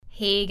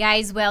Hey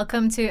guys,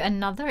 welcome to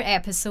another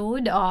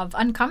episode of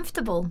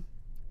Uncomfortable.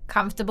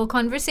 Comfortable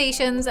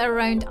conversations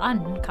around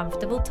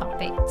uncomfortable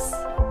topics.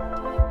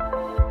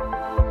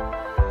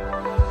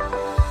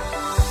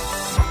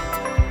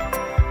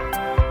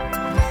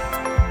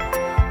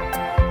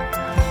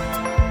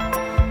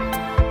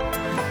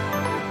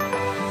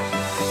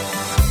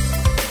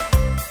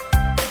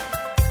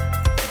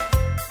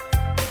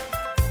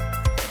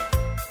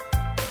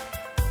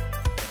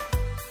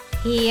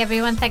 Hey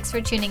everyone, thanks for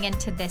tuning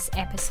into this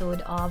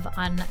episode of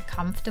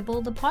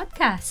Uncomfortable, the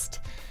podcast.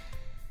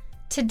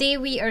 Today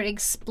we are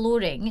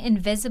exploring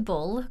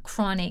invisible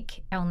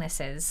chronic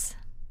illnesses.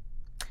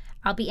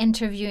 I'll be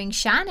interviewing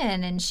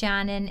Shannon, and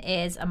Shannon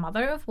is a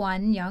mother of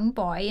one young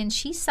boy, and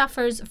she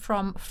suffers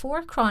from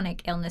 4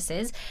 chronic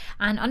illnesses,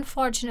 and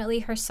unfortunately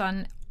her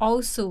son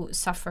also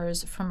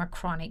suffers from a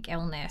chronic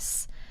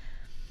illness.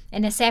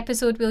 In this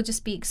episode, we'll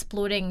just be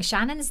exploring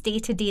Shannon's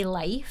day-to-day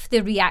life,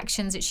 the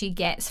reactions that she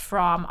gets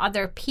from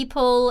other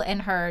people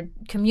in her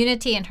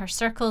community and her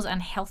circles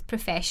and health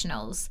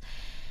professionals.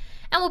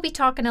 And we'll be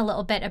talking a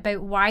little bit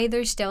about why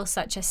there's still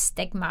such a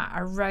stigma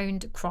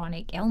around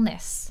chronic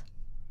illness.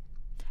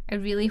 I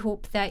really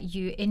hope that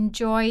you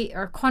enjoy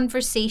our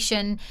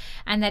conversation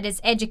and that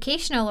it's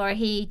educational, or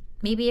hey,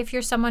 maybe if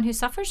you're someone who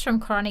suffers from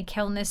chronic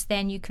illness,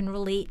 then you can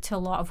relate to a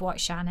lot of what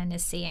Shannon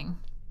is saying.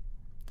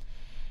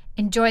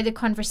 Enjoy the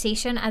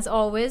conversation. As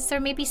always, there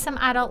may be some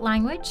adult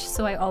language,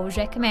 so I always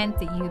recommend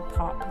that you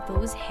pop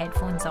those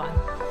headphones on.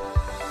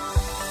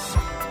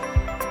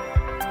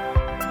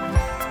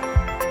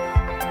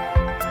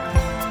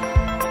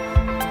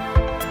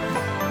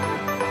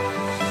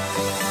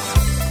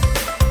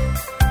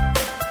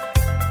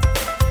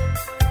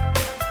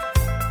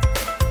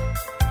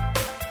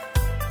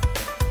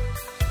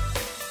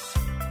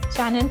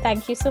 Shannon,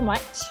 thank you so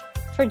much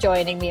for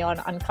joining me on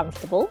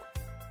Uncomfortable.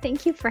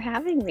 Thank you for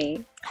having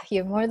me.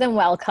 You're more than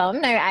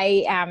welcome.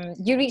 Now,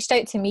 you reached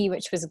out to me,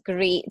 which was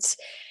great,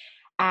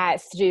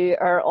 through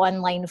our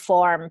online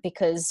form,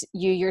 because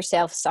you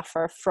yourself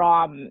suffer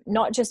from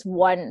not just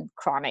one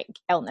chronic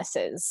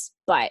illnesses,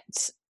 but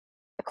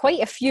quite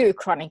a few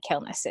chronic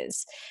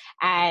illnesses.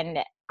 And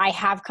I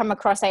have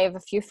a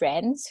few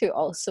friends who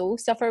also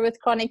suffer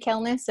with chronic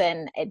illness,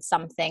 and it's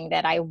something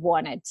that I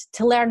wanted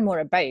to learn more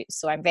about.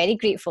 So I'm very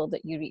grateful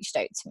that you reached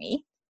out to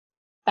me.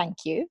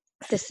 Thank you.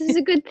 This is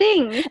a good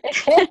thing.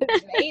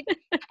 Right?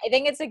 I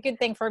think it's a good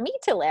thing for me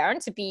to learn,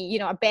 to be,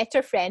 a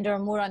better friend or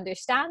more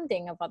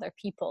understanding of other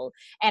people.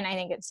 And I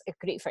think it's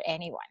great for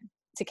anyone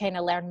to kind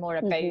of learn more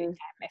about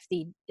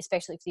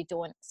especially if they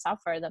don't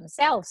suffer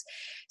themselves.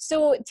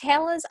 So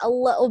tell us a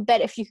little bit,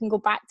 if you can go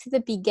back to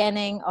the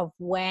beginning of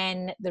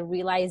when the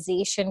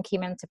realization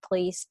came into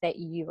place that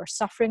you were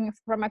suffering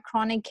from a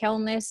chronic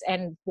illness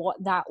and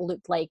what that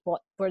looked like.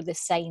 What were the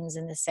signs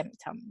and the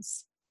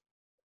symptoms?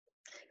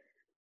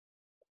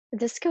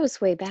 This goes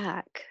way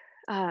back.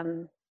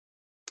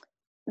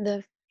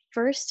 The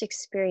first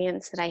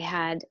experience that I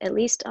had, at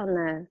least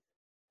on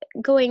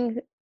going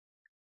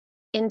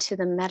into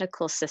the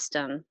medical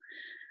system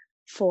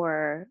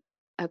for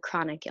a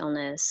chronic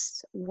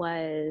illness,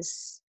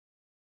 was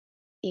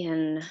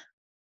in,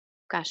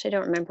 I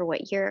don't remember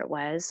what year it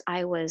was.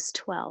 I was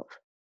 12.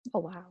 Oh,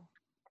 wow.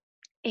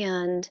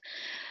 And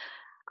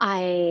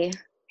I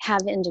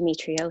have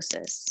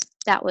endometriosis.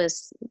 That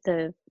was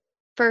the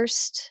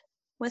first.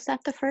 Was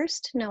that the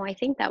first? No, I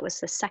think that was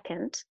the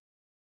second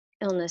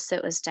illness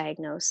that was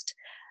diagnosed.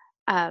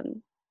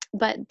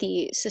 But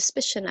the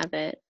suspicion of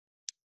it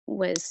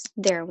was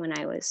there when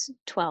I was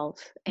 12,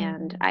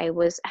 and I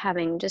was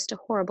having just a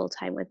horrible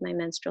time with my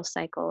menstrual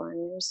cycle, and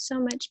there was so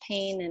much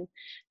pain and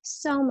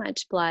so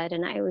much blood,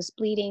 and I was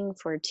bleeding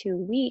for 2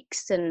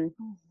 weeks, and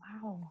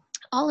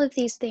all of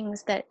these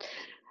things that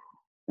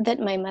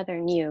my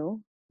mother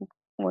knew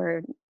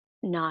were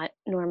not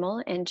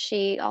normal, and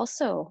she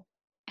also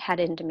had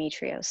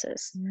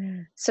endometriosis.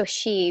 So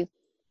she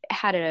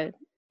had a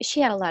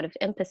lot of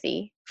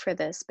empathy for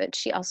this, but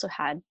she also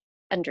had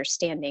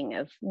understanding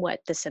of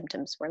what the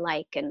symptoms were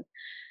like. And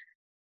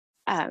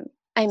I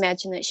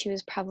imagine that she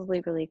was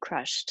probably really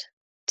crushed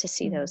to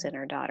see those in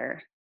her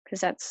daughter, because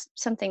that's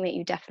something that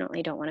you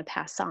definitely don't want to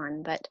pass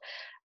on. But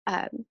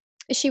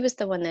she was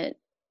the one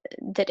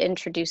that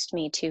introduced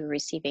me to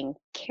receiving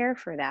care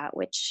for that,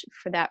 which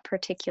for that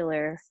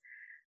particular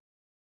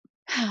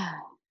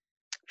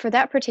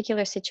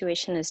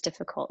situation is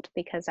difficult,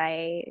 because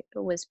I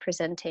was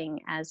presenting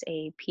as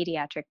a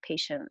pediatric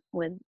patient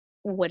with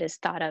what is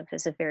thought of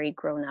as a very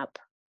grown-up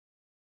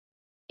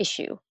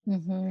issue.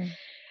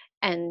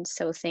 And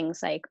so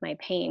things like my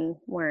pain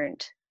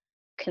weren't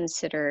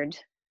considered.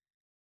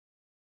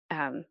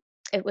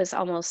 It was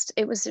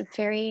a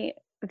very,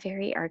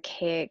 very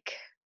archaic,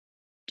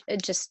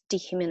 just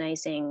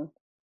dehumanizing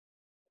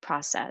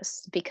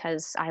process,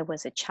 because I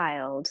was a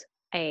child.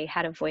 I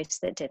had a voice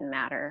that didn't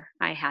matter.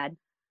 I had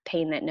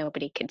pain that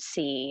nobody could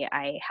see.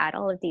 I had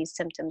all of these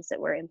symptoms that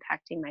were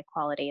impacting my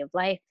quality of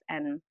life,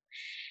 and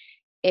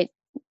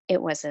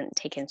it wasn't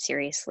taken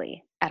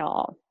seriously at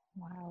all.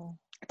 Wow.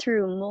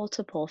 through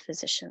multiple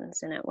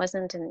physicians, and it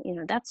wasn't,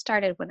 that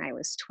started when I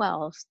was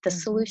 12. The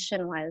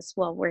solution was,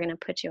 well, we're going to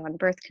put you on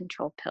birth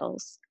control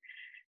pills,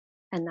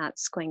 and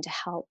that's going to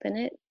help.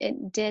 And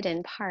it did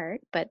in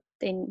part, but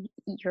then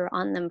you're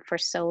on them for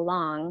so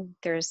long,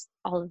 there's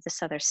all of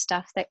this other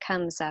stuff that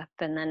comes up,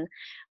 and then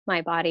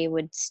my body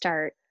would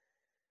start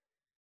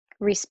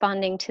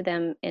responding to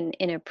them in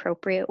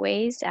inappropriate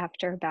ways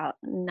after about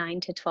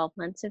 9 to 12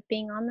 months of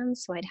being on them.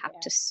 So I'd have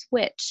to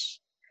switch.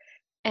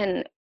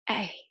 And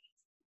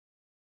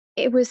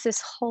it was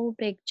this whole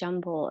big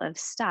jumble of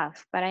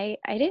stuff, but I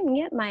didn't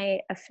get my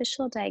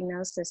official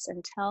diagnosis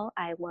until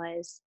I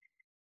was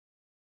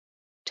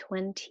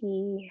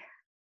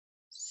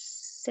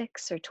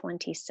 26 or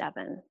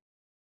 27.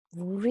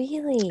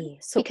 Really?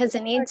 So because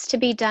it needs to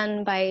be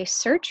done by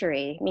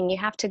surgery. I mean, you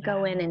have to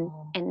go in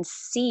and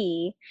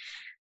see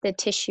the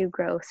tissue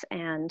growth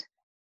and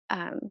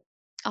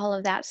all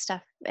of that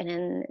stuff.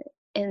 And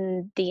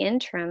in the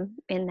interim,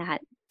 in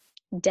that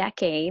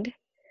decade,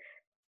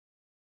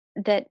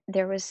 that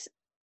there was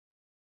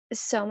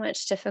so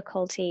much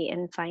difficulty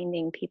in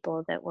finding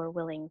people that were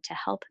willing to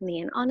help me.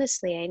 And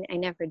honestly, I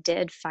never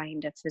did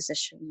find a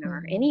physician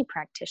or any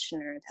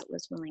practitioner that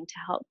was willing to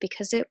help,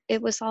 because it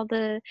was all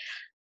the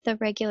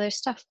regular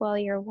stuff. Well,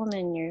 you're a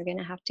woman, you're going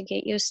to have to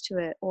get used to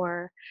it.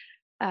 Or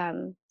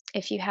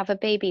if you have a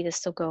baby,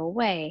 this will go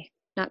away.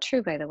 Not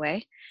true, by the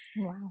way.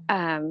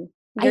 Wow.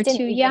 You're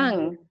too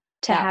young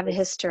to have a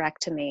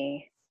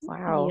hysterectomy.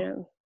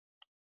 Wow.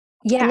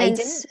 Yeah, I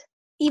didn't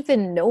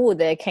even know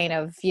the kind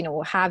of,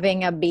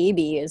 having a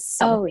baby is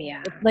something. Oh,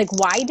 yeah. Like,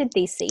 why did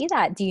they say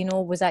that? Do you know,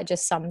 was that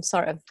just some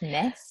sort of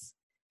myth?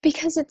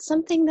 Because it's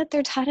something that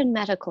they're taught in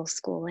medical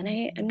school. And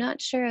I'm not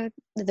sure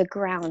the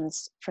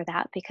grounds for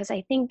that, because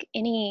I think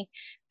any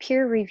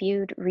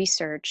peer-reviewed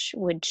research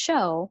would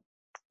show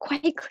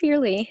quite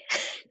clearly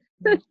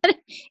that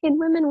in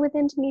women with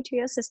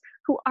endometriosis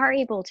who are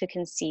able to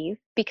conceive,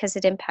 because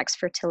it impacts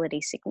fertility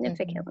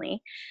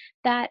significantly,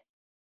 that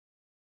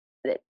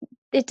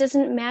it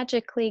doesn't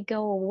magically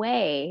go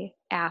away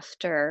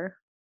after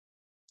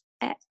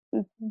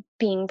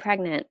being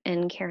pregnant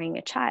and carrying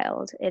a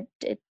child.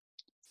 It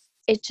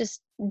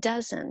just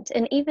doesn't.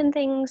 And even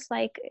things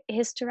like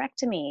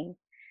hysterectomy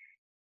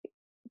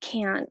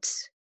can't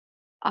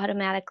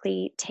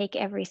automatically take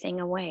everything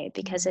away,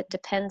 because it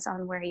depends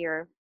on where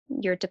your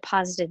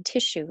deposited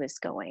tissue is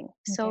going.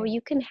 So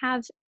you can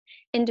have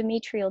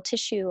endometrial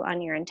tissue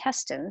on your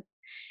intestine,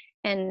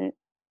 and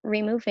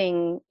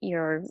removing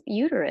your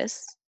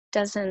uterus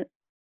doesn't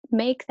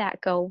make that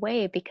go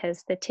away,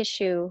 because the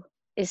tissue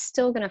is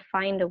still going to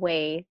find a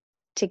way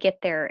to get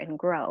there and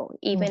grow,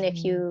 even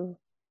if you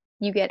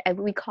get,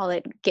 we call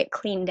it, get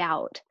cleaned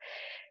out.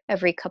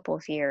 Every couple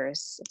of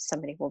years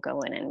somebody will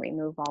go in and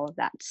remove all of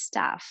that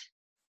stuff,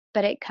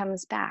 but it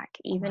comes back.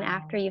 Even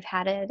after you've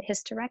had a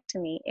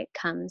hysterectomy, it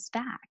comes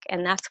back.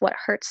 And that's what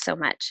hurts so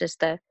much, is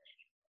the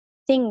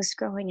things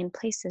growing in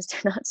places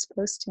they're not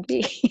supposed to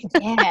be.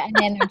 And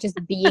then there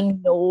just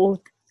being no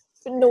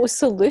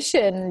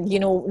solution,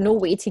 no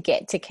way to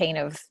get to kind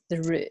of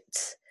the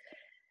root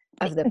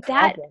of the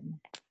problem.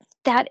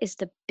 That is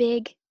the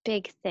big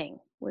thing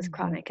with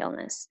chronic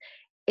illness.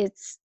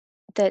 It's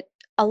that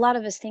a lot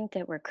of us think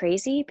that we're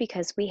crazy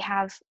because we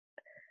have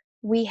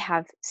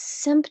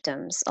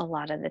symptoms a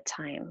lot of the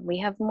time. We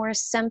have more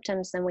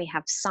symptoms than we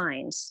have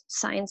signs.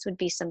 Signs would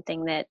be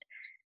something that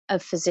a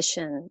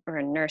physician or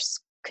a nurse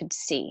could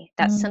see.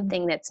 That's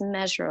something that's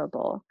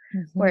measurable,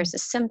 whereas a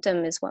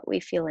symptom is what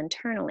we feel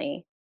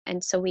internally.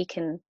 And so we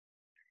can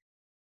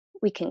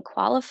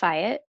qualify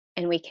it,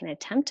 and we can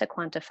attempt to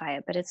quantify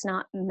it, but it's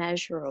not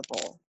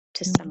measurable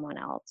to someone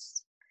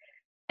else.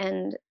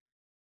 And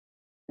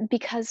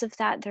because of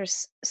that,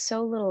 there's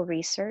so little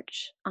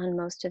research on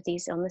most of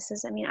these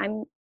illnesses. I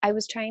mean, I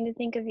was trying to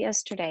think of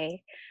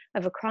yesterday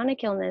of a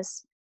chronic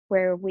illness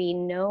where we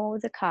know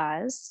the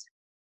cause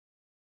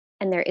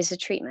and there is a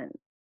treatment.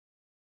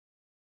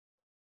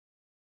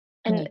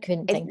 And you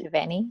couldn't think of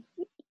any?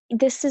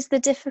 This is the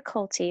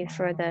difficulty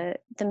for the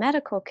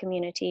medical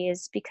community,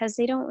 is because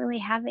they don't really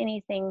have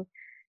anything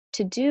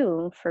to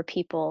do for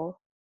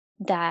people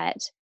that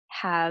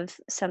have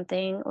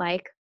something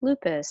like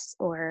lupus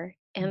or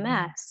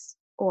MS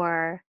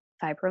or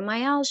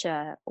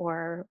fibromyalgia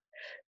or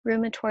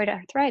rheumatoid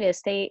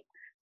arthritis. They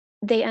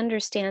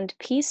understand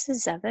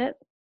pieces of it,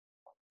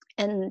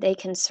 and they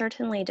can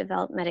certainly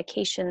develop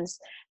medications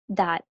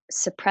that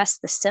suppress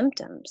the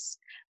symptoms.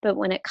 But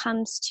when it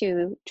comes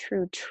to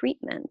true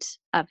treatment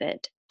of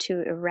it,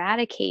 to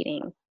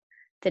eradicating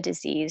the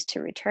disease,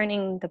 to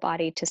returning the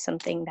body to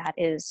something that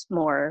is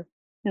more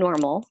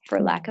normal, for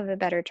lack of a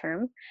better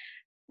term,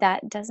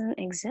 that doesn't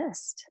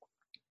exist.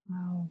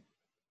 Wow.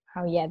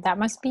 Oh, yeah, that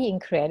must be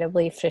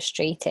incredibly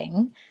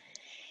frustrating.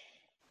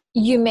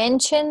 You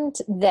mentioned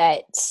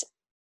that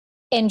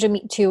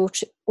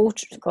endometriosis,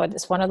 God,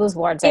 it's one of those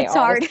words I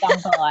always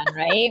stumble on,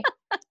 right?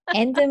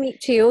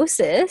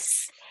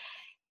 Endometriosis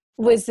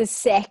was the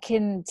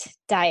second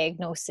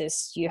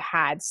diagnosis you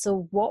had.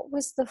 So what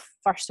was the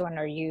first one?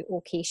 Are you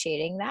okay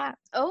sharing that?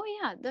 Oh,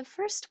 yeah. The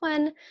first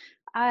one,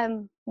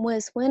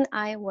 was when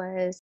I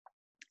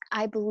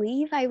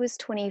believe I was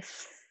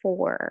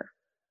 24.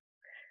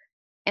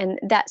 And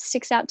that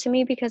sticks out to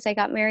me because I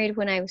got married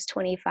when I was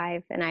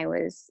 25, and I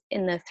was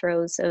in the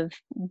throes of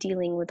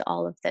dealing with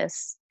all of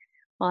this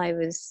while I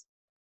was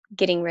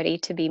getting ready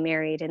to be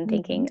married and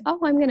thinking, Mm-hmm. oh,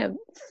 I'm going to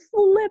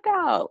flip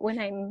out when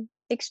I'm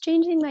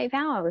exchanging my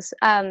vows.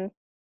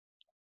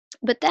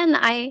 But then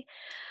I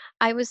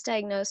was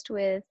diagnosed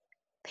with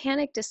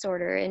panic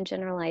disorder and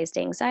generalized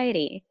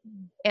anxiety.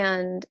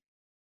 And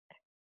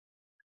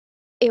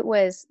it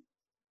was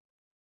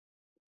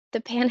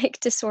the panic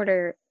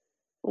disorder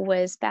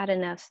was bad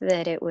enough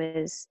that it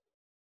was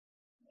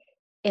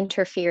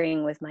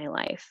interfering with my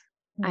life.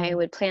 I Mm.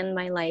 would plan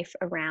my life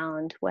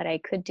around what I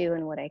could do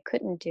and what I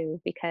couldn't do,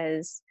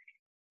 because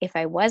if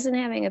I wasn't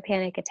having a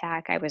panic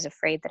attack, I was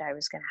afraid that I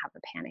was going to have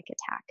a panic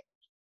attack.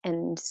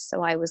 And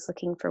so I was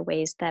looking for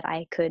ways that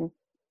I could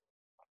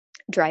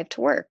drive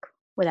to work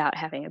without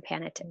having a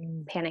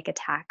Mm. panic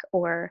attack,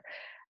 or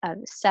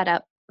set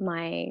up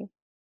my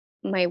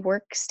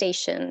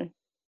workstation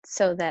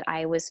so that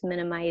I was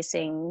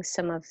minimizing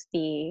some of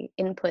the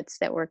inputs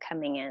that were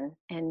coming in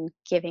and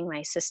giving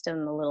my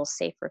system a little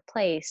safer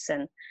place.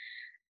 And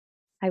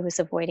I was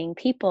avoiding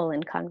people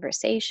and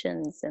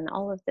conversations and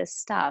all of this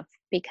stuff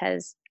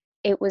because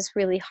it was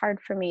really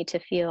hard for me to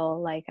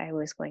feel like I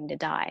was going to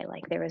die.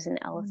 Like there was an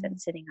Mm.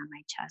 elephant sitting on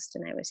my chest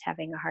and I was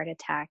having a heart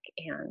attack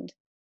and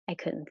I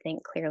couldn't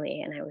think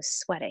clearly and I was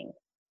sweating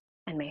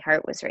and my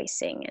heart was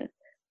racing and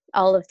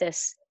all of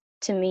this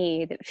to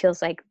me that feels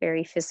like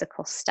very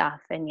physical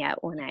stuff. And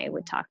yet when I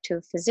would talk to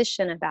a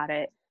physician about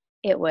it,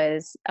 it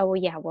was, oh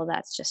yeah, well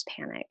that's just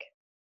panic.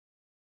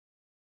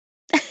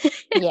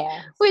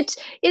 Yeah. Which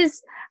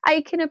is,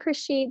 I can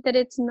appreciate that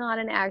it's not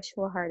an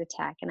actual heart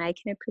attack and I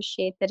can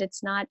appreciate that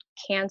it's not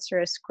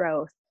cancerous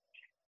growth.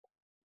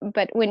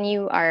 But when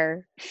you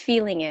are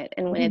feeling it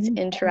and when it's Mhm. In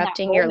that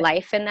interrupting your moment.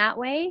 life in that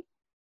way,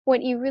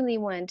 what you really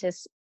want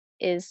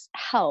is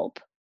help.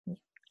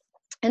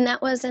 And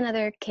that was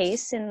another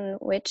case in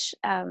which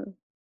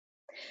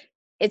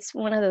it's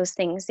one of those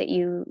things that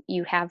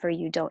you have or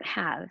you don't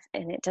have,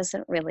 and it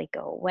doesn't really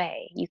go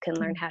away. You can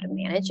learn how to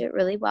manage Mhm. it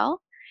really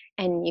well,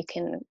 and you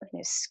can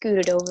scoot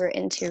it over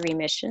into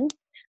remission.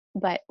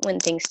 But when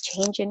things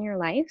change in your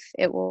life,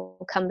 it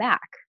will come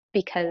back Yeah.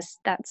 because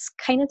that's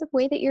kind of the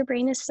way that your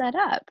brain is set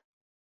up.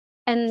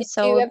 And Did you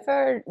so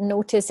ever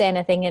notice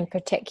anything in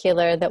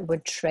particular that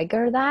would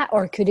trigger that,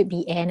 or could it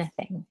be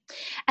anything?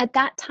 at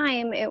that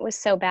time, it was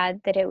so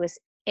bad that it was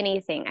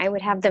anything. I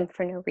would have them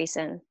for no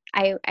reason.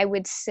 I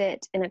would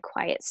sit in a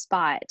quiet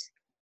spot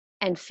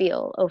and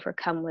feel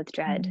overcome with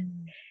dread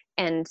Mm.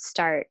 and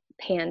start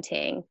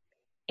panting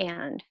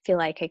and feel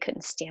like I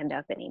couldn't stand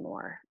up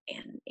anymore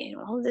and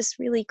all this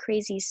really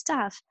crazy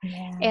stuff.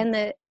 Yeah. And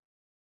that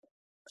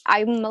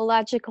I'm a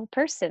logical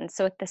person,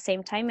 so at the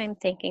same time I'm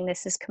thinking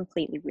this is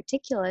completely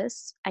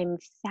ridiculous. I'm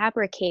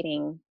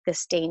fabricating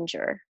this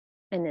danger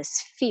and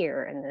this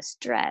fear and this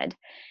dread,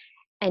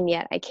 and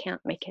yet I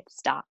can't make it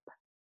stop.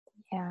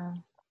 Yeah.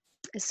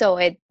 So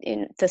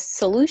the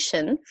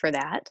solution for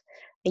that,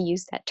 I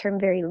use that term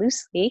very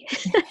loosely,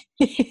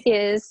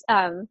 is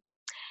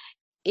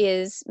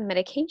is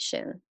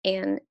medication,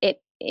 and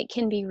it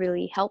can be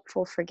really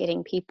helpful for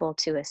getting people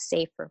to a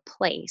safer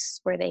place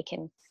where they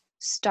can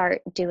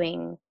start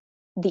doing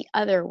the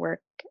other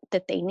work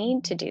that they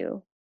need to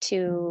do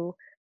to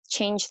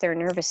change their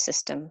nervous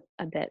system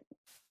a bit.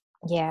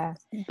 Yeah.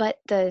 But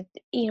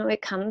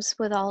it comes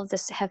with all of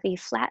this heavy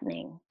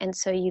flattening, and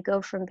so you go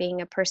from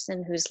being a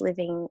person who's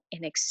living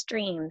in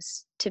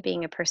extremes to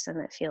being a person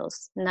that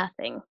feels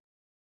nothing.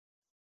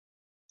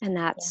 And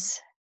Yeah.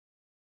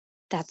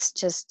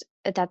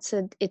 that's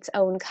its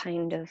own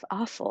kind of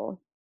awful.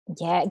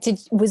 Yeah.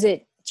 Was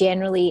it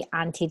generally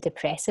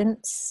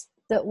antidepressants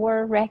that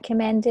were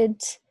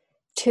recommended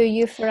to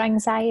you for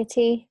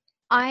anxiety?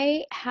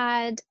 I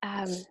had,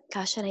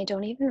 gosh, and I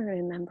don't even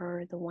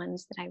remember the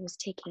ones that I was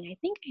taking. I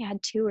think I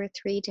had two or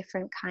three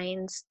different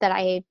kinds that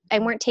I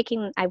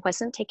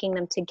wasn't taking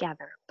them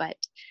together, but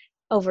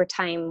over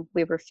time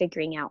we were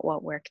figuring out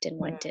what worked and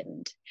what Mm.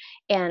 didn't.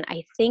 And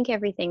I think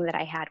everything that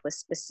I had was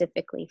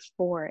specifically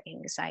for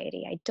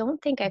anxiety. I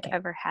don't think I've Okay.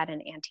 ever had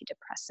an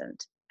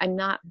antidepressant. I'm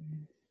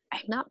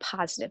not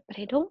positive, but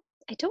I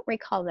don't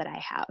recall that I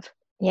have.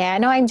 Yeah,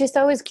 no, I'm just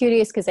always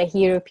curious because I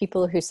hear of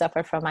people who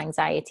suffer from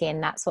anxiety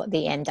and that's what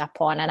they end up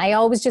on. And I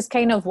always just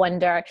kind of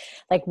wonder,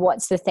 like,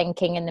 what's the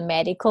thinking in the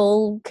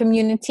medical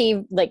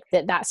community? Like,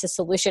 that's a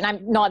solution.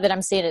 I'm not that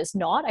I'm saying it's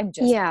not, I'm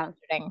just Yeah.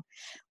 wondering,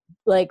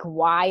 like,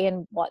 why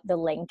and what the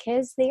link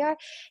is there.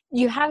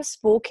 You have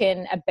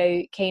spoken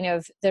about kind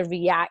of the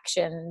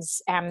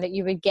reactions that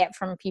you would get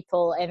from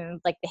people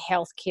in, like, the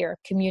healthcare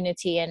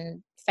community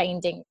and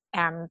finding,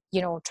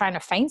 trying to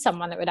find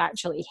someone that would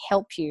actually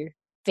help you.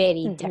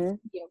 Hmm.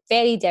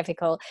 Very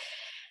difficult.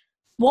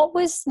 What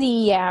was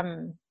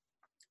the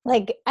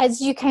like, as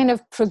you kind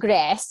of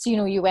progressed,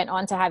 you went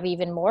on to have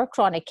even more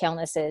chronic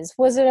illnesses.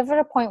 Was there ever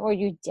a point where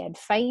you did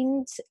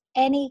find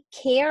any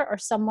care or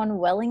someone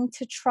willing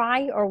to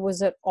try, or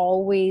was it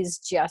always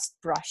just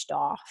brushed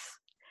off?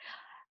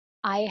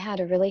 I had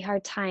a really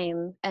hard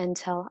time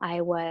until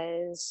I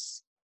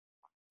was,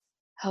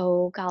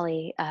 oh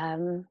golly,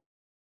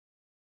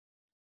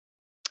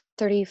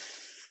 30,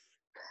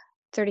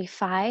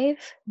 35,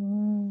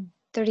 Mm.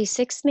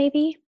 36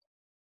 maybe.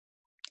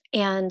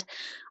 And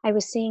I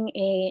was seeing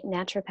a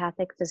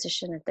naturopathic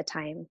physician at the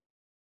time,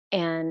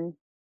 and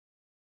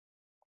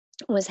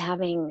was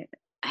having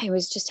I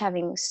was just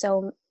having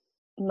so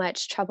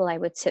much trouble. I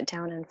would sit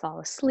down and fall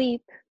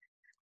asleep.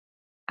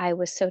 I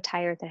was so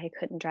tired that I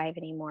couldn't drive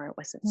anymore. It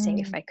wasn't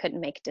safe. Mm. I couldn't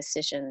make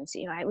decisions.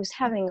 I was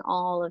having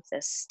all of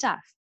this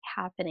stuff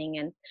happening,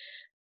 and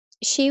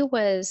she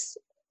was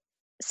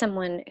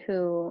someone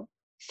who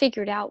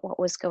figured out what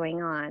was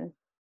going on,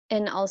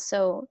 and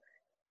also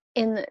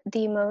in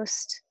the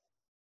most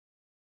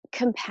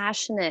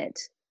compassionate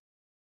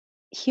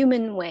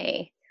human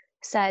way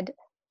said,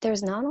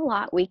 there's not a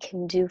lot we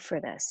can do for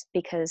this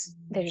because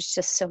there's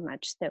just so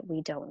much that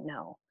we don't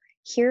know.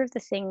 Here are the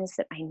things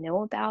that I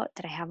know about,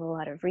 that I have a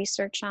lot of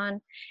research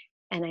on,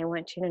 and I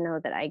want you to know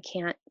that I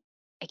can't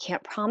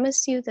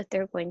promise you that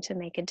they're going to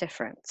make a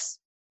difference.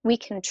 We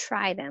can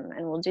try them,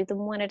 and we'll do them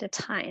one at a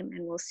time,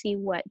 and we'll see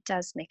what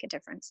does make a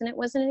difference. And it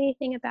wasn't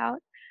anything about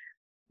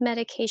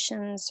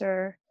medications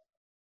or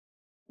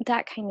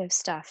that kind of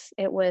stuff.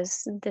 It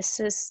was,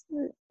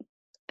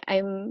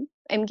 I'm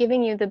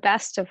giving you the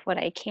best of what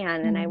I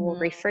can, and I will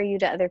Mhm. refer you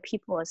to other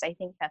people as I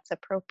think that's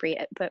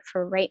appropriate. But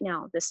for right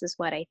now, this is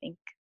what I think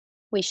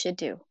we should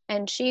do.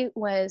 And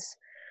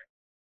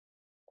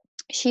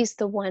she's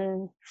the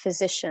one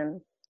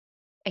physician,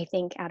 I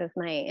think, out of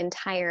my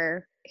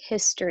entire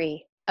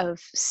history of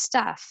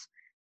stuff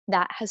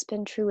that has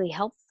been truly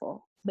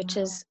helpful, which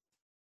Wow. is,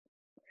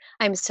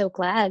 I'm so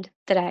glad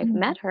that I've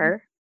met Mhm.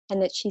 her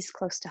and that she's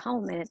close to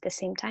home. And at the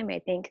same time, I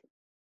think,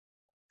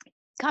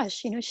 gosh,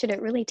 should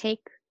it really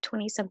take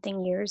 20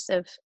 something years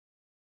of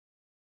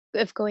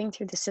going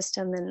through the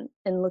system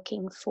and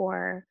looking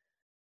for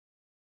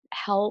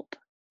help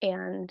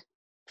and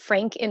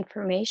frank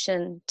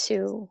information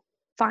to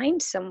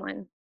find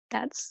someone?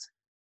 That's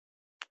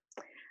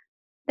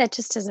that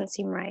just doesn't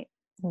seem right.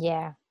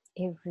 Yeah,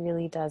 it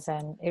really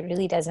doesn't. It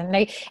really doesn't.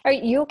 Now, are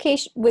you okay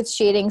with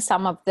sharing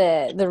some of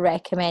the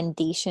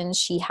recommendations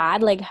she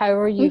had? Like, how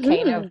are you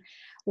kind of Hmm.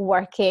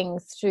 working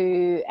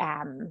through,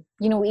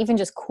 even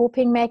just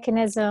coping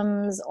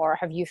mechanisms, or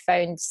have you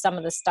found some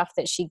of the stuff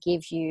that she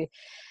gave you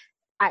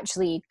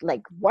actually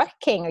like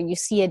working, or you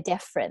see a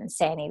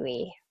difference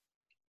anyway?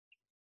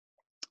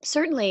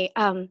 Certainly.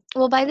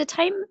 Well, by the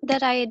time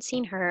that I had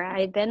seen her,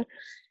 I had been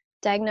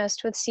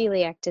diagnosed with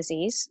celiac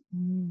disease,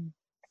 Mm.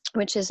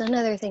 which is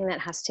another thing that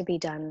has to be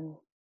done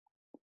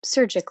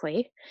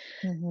surgically.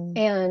 Mm-hmm.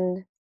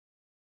 And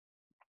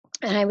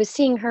I was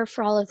seeing her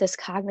for all of this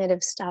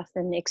cognitive stuff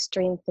and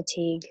extreme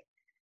fatigue.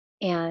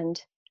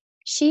 And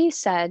she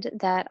said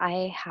that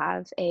I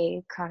have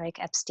a chronic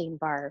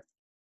Epstein-Barr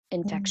Mm.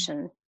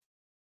 infection,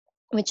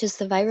 which is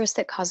the virus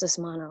that causes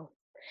mono.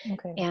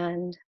 Okay.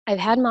 And I've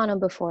had mono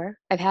before.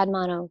 I've had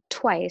mono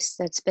twice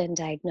that's been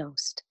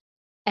diagnosed.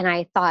 And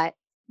I thought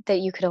that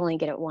you could only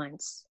get it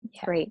once,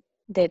 Yeah. right?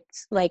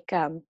 That's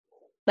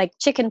like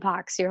chicken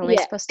pox, you're only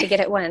Yeah. supposed to get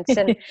it once.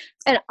 And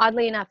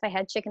oddly enough, I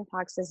had chicken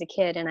pox as a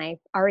kid, and I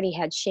already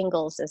had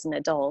shingles as an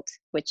adult,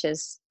 which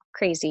is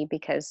crazy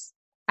because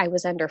I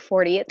was under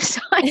 40 at the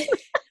time.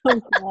 Oh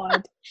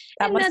God,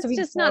 that And must have that's been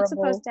just not supposed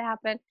horrible. to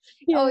happen.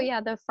 Oh Yeah.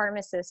 yeah, the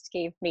pharmacist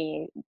gave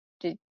me,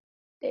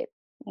 it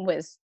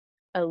was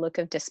a look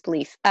of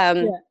disbelief.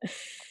 Yeah.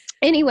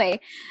 Anyway,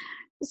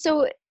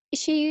 so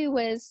she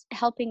was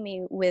helping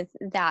me with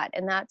that,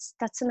 and that's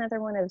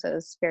another one of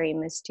those very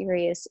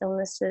mysterious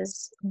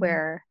illnesses Mm.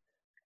 where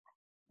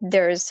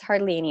there's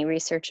hardly any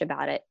research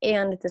about it,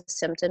 and the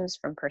symptoms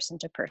from person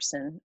to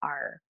person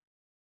are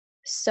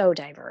so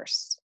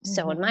diverse.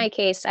 So in Mm-hmm. my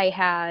case, I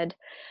had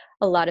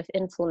a lot of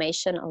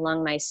inflammation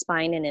along my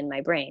spine and in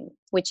my brain,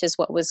 which is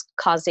what was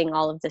causing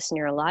all of this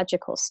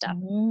neurological stuff.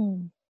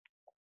 Mm.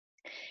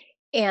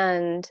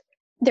 And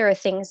there are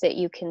things that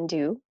you can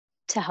do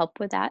to help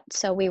with that.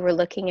 So we were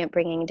looking at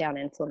bringing down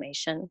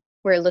inflammation.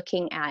 We're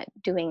looking at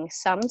doing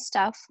some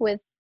stuff with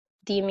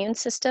the immune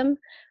system,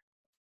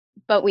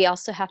 but we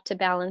also have to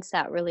balance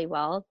that really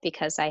well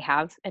because I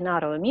have an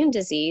autoimmune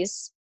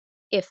disease.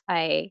 If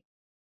I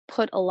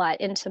put a lot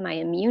into my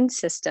immune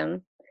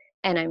system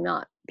and I'm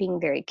not being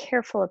very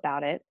careful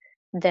about it,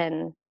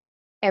 then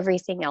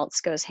everything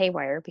else goes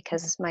haywire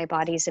because my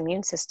body's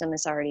immune system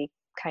is already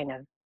kind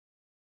of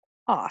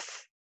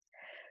off.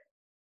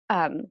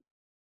 Um,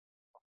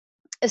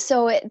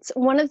 so it's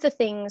one of the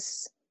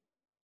things.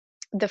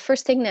 The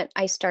first thing that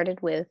I started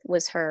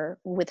with her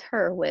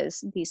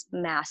was these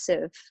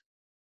massive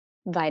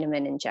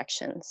vitamin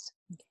injections,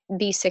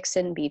 B6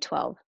 and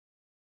B12.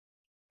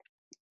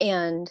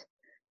 And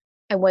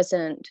I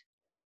wasn't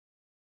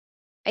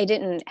I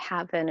didn't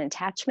have an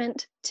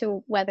attachment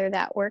to whether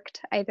that worked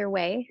either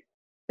way. I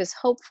was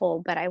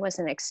hopeful, but I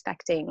wasn't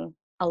expecting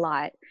a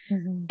lot.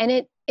 Mm-hmm. And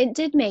it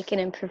did make an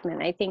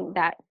improvement. I think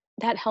that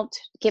helped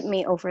get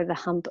me over the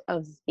hump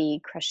of the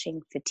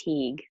crushing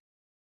fatigue.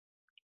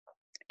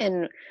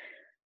 And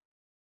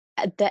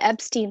the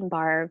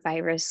Epstein-Barr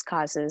virus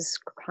causes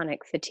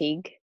chronic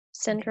fatigue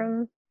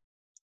syndrome,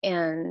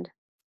 and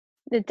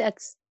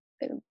that's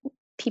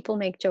people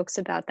make jokes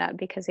about that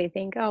because they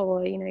think, oh,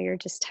 well, you're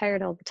just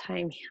tired all the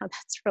time. Yeah,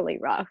 that's really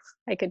rough.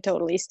 I could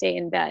totally stay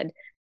in bed.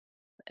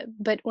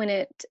 But when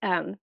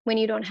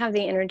you don't have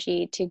the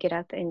energy to get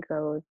up and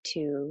go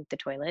to the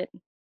toilet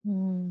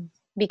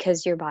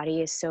because your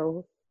body is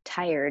so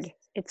tired,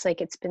 it's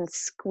like it's been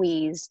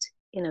squeezed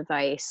in a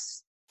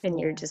vice and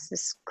you're just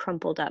this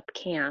crumpled up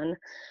can.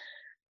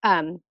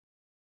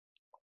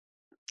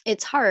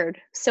 It's hard.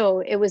 So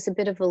it was a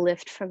bit of a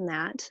lift from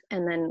that.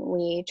 And then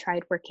we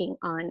tried working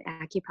on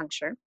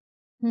acupuncture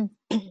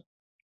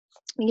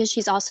because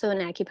she's also an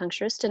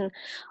acupuncturist. And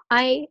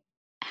I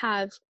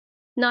have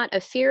not a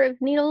fear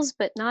of needles,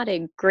 but not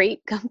a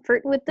great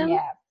comfort with them.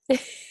 Yeah.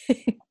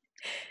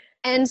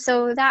 And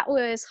so that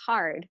was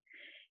hard.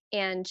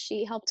 And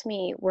she helped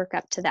me work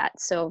up to that.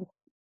 So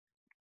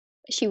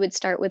she would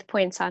start with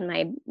points on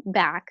my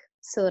back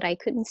so that I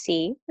couldn't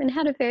see, and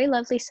had a very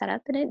lovely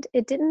setup, and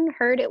it didn't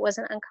hurt. It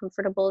wasn't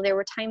uncomfortable. There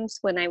were times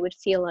when I would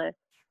feel a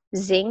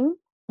zing.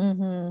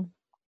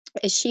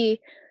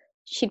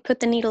 She'd put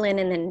the needle in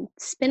and then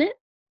spin it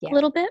a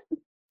little bit.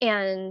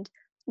 And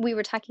we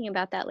were talking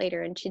about that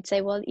later, and she'd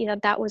say, well,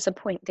 that was a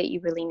point that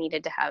you really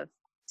needed to have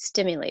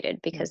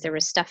stimulated because there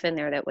was stuff in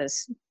there that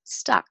was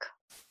stuck.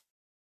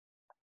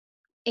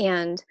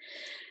 And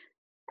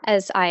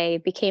as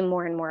I became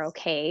more and more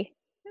okay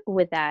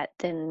with that,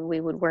 then we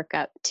would work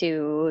up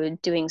to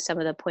doing some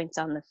of the points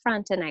on the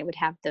front, and I would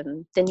have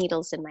the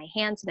needles in my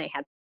hands, and I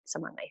had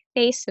some on my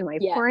face and my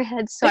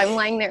forehead. So I'm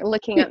lying there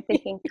looking up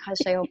thinking, gosh,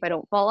 I hope I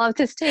don't fall off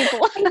this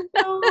table.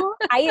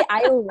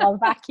 I love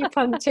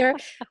acupuncture.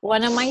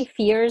 One of my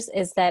fears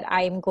is that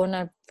I'm going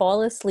to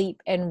fall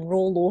asleep and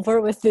roll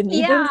over with the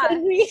needles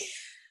in me.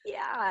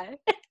 Yeah.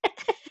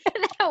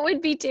 That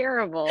would be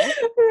terrible.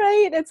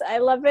 Right. I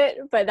love it.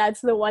 But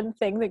that's the one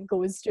thing that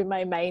goes through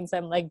my mind. So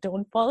I'm like,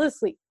 don't fall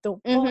asleep.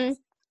 Don't fall asleep.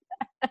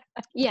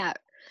 Yeah.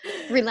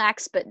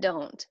 Relax, but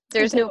don't.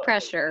 There's no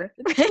pressure.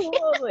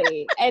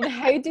 Totally. And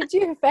how did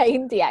you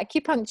find the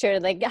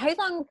acupuncture? Like, how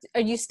long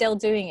are you still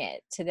doing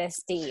it to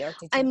this day? Or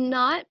I'm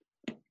not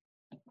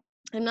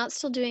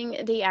still doing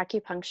the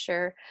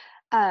acupuncture.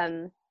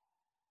 I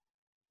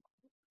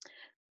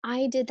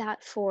did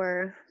that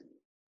for,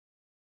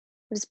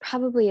 it was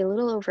probably a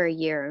little over a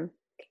year.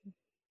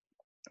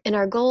 And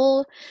our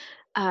goal,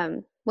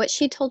 what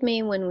she told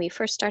me when we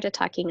first started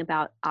talking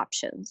about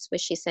options was,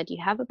 she said, you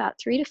have about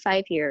 3 to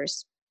 5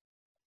 years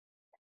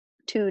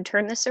to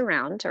turn this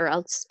around, or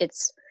else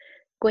it's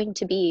going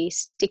to be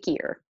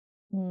stickier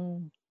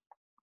and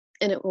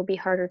it will be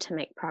harder to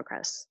make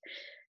progress.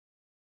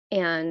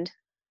 And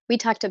we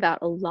talked about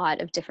a lot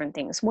of different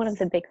things. One of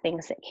the big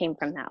things that came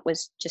from that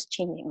was just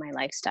changing my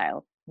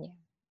lifestyle.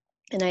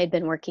 And I had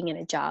been working in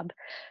a job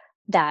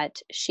that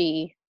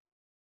she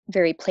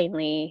very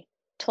plainly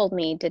told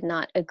me did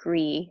not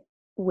agree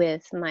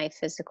with my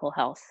physical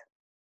health.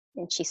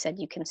 And she said,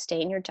 you can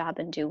stay in your job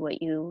and do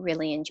what you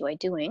really enjoy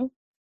doing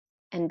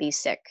and be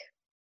sick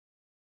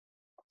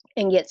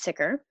and get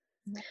sicker,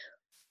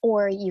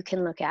 or you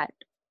can look at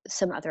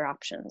some other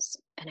options.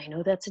 And I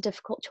know that's a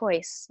difficult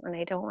choice, and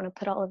I don't want to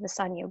put all of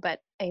this on you, but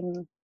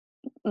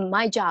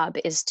my job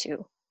is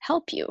to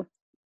help you.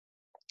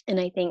 And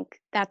I think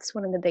that's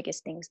one of the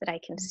biggest things that I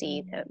can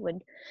see that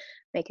would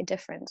make a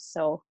difference.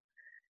 So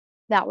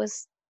that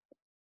was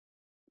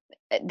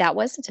a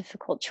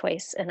difficult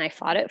choice, and I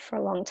fought it for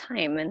a long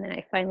time. And then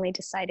I finally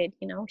decided,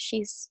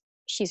 she's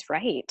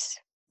right.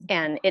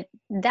 And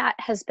that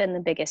has been the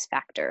biggest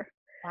factor.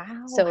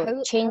 Wow.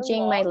 So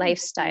changing my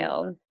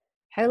lifestyle.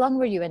 How long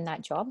were you in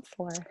that job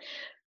for?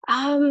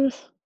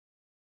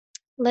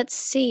 Let's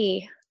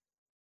see.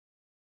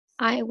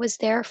 I was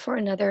there for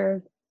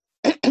another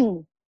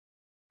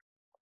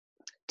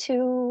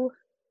 2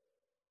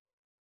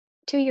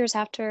 years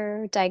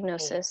after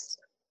diagnosis.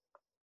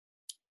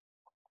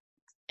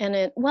 And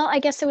I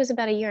guess it was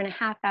about 1.5 years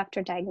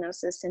after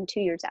diagnosis and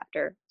 2 years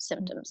after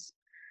symptoms.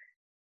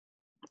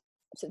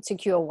 So it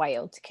took you a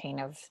while to kind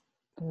of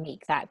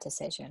make that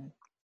decision.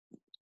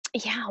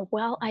 Yeah,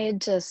 well, I had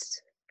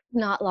just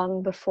not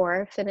long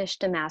before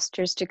finished a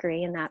master's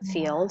degree in that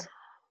field.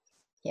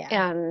 Yeah.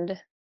 And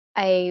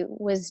I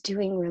was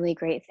doing really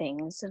great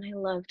things, and I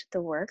loved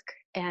the work,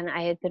 and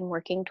I had been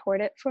working toward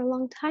it for a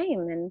long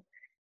time. And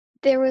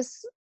there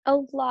was a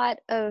lot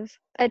of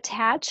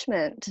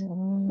attachment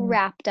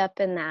wrapped up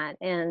in that,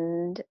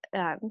 and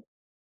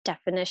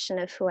definition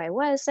of who I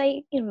was.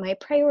 My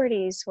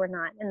priorities were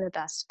not in the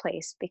best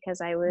place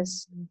because I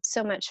was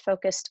so much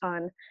focused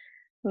on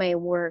my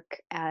work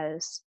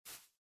as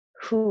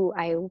who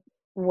I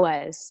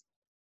was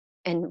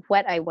and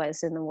what I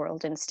was in the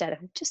world, instead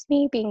of just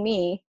me being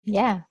me.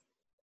 Yeah.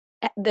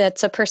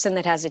 That's a person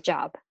that has a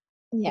job.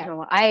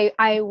 Yeah.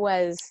 I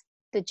was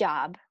the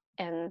job.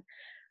 And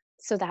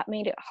so that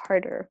made it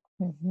harder.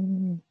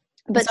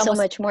 but It's so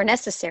almost, much more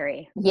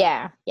necessary.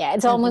 yeah.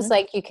 It's almost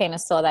like you kind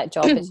of saw that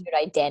job as your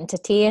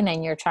identity, and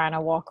then you're trying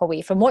to walk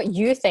away from what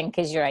you think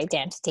is your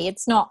identity.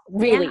 It's not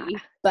really, Yeah.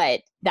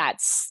 but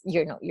that's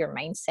your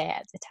mindset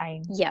at the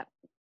time. Yep.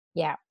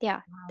 Yeah.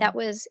 Yeah. Wow.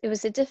 It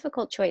was a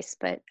difficult choice,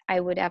 but I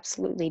would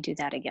absolutely do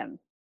that again.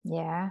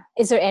 Yeah.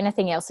 Is there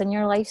anything else in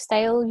your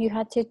lifestyle you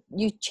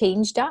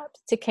changed up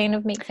to kind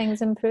of make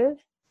things improve?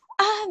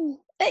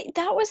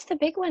 That was the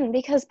big one,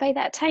 because by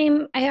that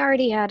time I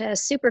already had a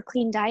super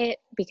clean diet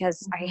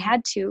because I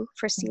had to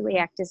for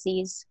celiac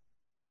disease.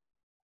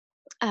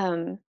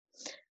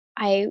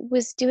 I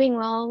was doing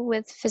well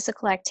with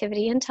physical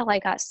activity until I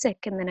got sick,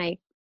 and then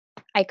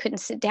I couldn't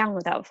sit down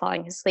without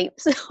falling asleep.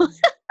 So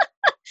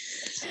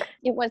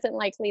it wasn't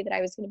likely that I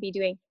was going to be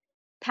doing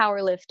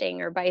powerlifting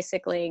or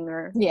bicycling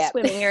or Yeah.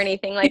 swimming or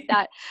anything like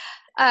that.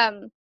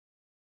 Um,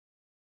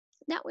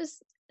 that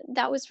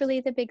was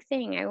really the big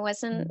thing. I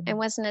wasn't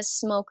a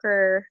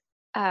smoker.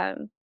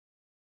 Um,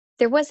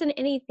 there wasn't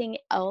anything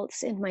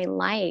else in my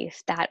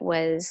life that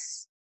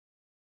was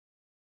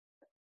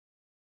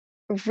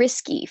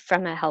risky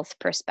from a health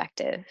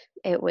perspective.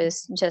 It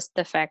was just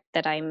the fact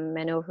that I'm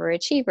an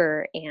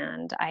overachiever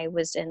and I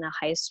was in a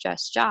high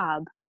stress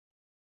job,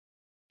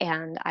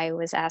 and I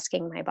was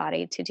asking my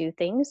body to do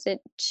things that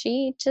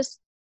she just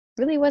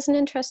really wasn't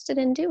interested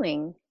in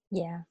doing.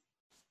 Yeah.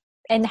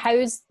 And how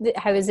has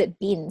it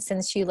been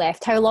since you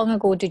left? How long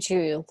ago did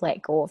you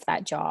let go of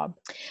that job?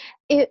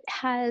 It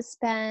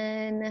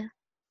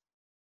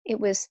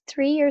was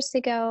 3 years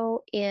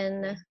ago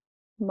in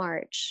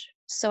March.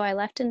 So I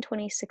left in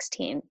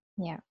 2016.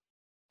 Yeah.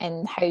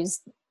 And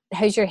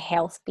how's your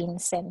health been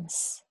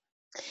since?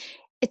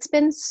 It's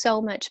been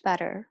so much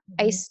better.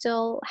 I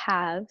still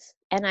have,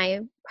 and I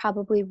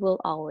probably will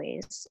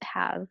always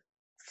have,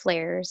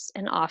 flares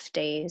and off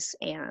days.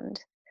 And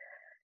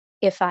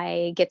if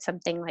I get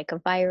something like a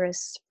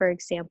virus, for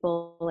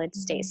example, it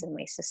stays in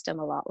my system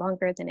a lot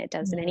longer than it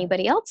does in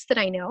anybody else that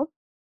I know.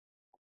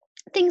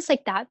 Things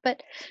like that.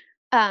 But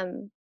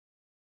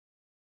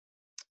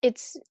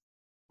it's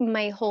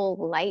my whole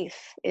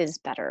life is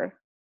better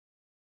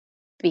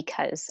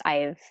because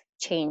I've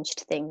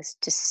changed things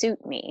to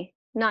suit me,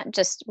 not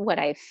just what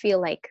I feel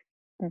like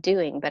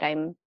doing, but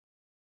I'm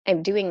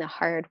doing the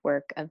hard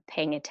work of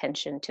paying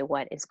attention to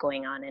what is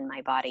going on in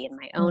my body and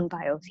my own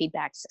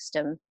biofeedback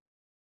system,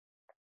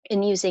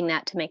 and using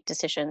that to make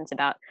decisions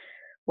about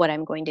what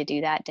I'm going to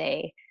do that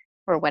day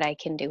or what I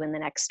can do in the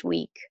next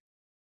week,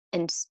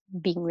 and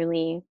being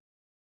really,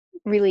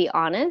 really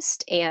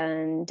honest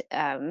and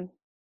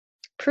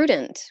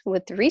prudent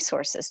with the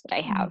resources that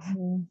I have.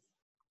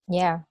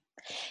 Yeah.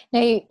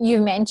 Now,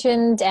 you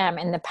mentioned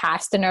in the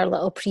past in our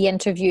little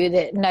pre-interview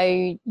that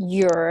now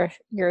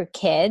your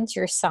kid,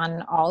 your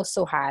son,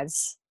 also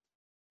has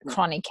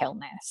chronic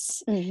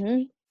illness.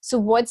 So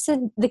what's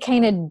the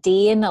kind of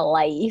day in the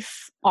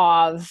life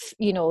of,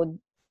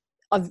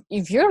 of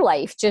your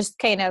life, just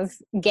kind of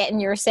getting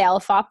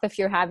yourself up if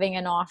you're having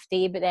an off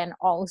day, but then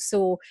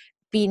also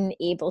being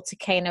able to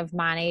kind of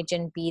manage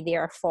and be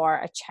there for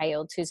a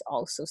child who's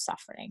also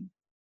suffering?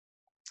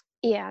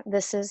 Yeah,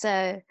 this is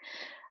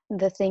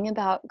the thing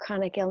about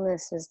chronic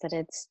illness is that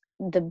it's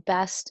the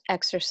best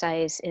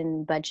exercise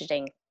in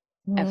budgeting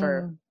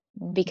ever,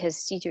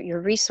 because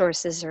your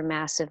resources are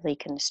massively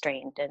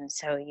constrained, and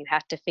so you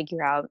have to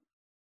figure out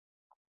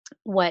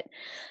what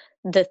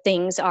the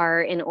things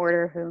are in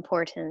order of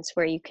importance,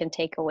 where you can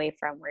take away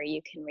from, where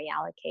you can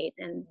reallocate,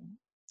 and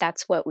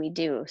that's what we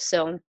do.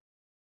 So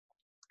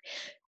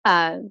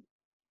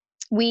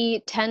we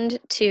tend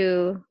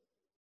to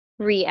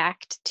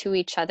react to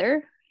each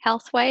other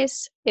health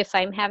wise. If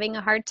I'm having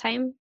a hard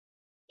time,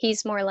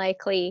 he's more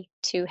likely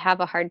to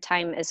have a hard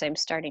time as I'm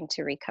starting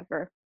to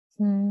recover,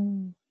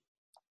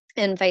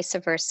 and vice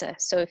versa.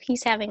 So if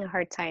he's having a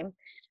hard time,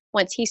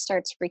 once he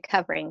starts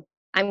recovering,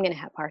 I'm going to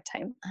have a hard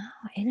time.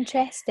 Oh,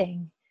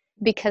 interesting.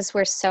 Because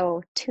we're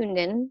so tuned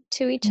in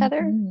to each other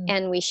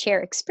and we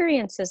share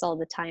experiences all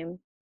the time.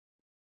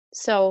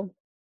 So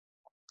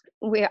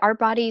our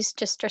bodies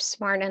just are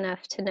smart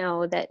enough to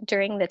know that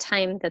during the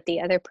time that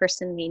the other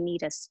person may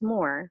need us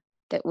more,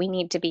 that we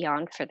need to be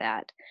on for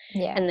that.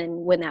 Yeah. And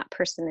then when that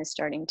person is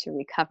starting to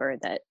recover,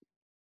 that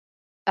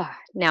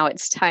now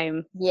it's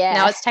time. Yeah.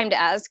 Now it's time to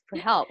ask for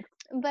help.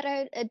 But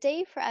a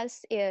day for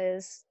us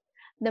is,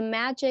 the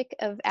magic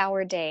of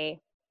our day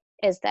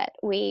is that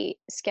we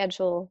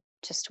schedule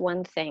just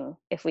one thing,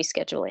 if we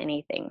schedule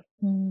anything.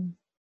 And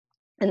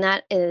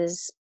that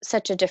is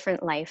such a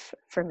different life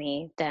for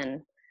me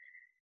than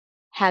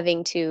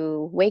having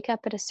to wake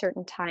up at a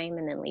certain time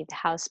and then leave the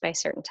house by a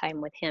certain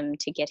time with him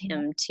to get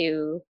him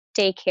to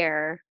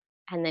daycare,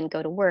 and then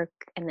go to work,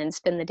 and then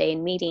spend the day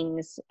in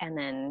meetings, and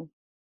then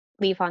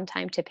leave on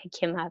time to pick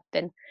him up,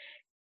 and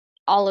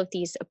all of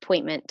these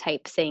appointment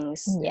type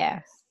things.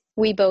 Yeah.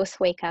 We both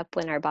wake up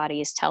when our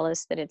bodies tell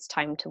us that it's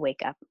time to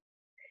wake up.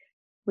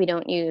 We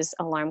don't use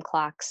alarm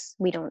clocks.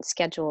 We don't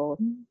schedule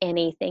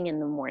anything in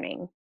the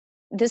morning.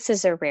 This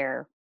is a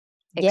rare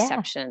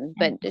exception,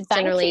 but Thank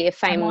generally you.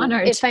 I'm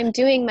honored. if I'm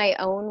doing my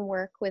own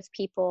work with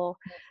people,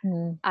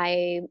 Mm.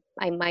 I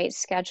might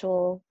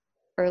schedule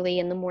early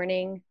in the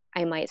morning.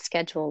 I might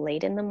schedule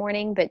late in the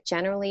morning, but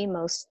generally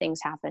most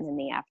things happen in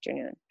the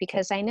afternoon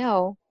because I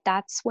know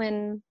that's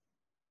when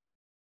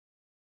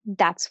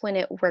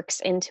it works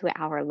into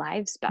our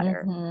lives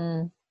better.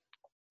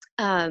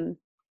 Mm-hmm.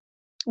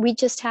 We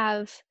just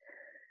have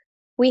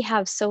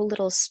so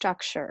little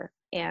structure,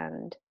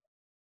 and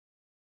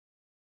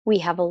we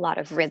have a lot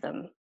of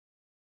rhythm.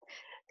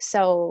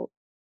 So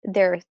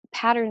there are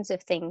patterns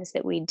of things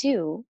that we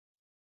do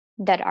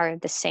that are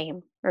the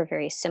same or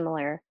very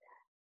similar,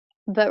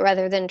 but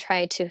rather than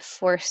try to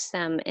force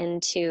them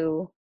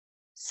into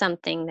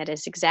something that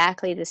is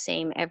exactly the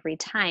same every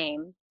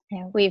time,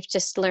 Yeah. we've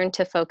just learned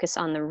to focus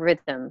on the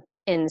rhythm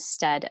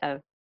instead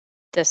of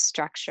the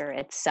structure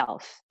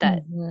itself,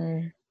 that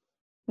Mm-hmm.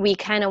 we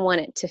kind of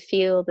want it to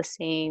feel the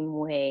same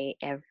way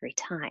every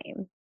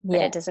time, but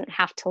Yeah. it doesn't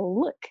have to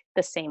look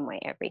the same way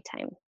every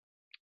time.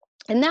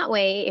 And that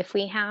way, if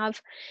we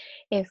have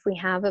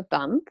a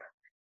bump,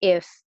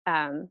 if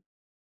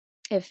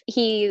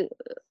he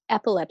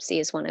epilepsy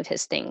is one of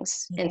his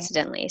things, Yeah.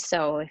 incidentally.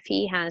 So if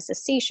he has a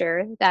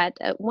seizure, that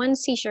one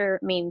seizure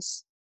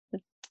means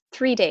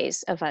 3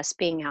 days of us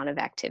being out of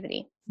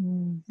activity,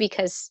 Mm.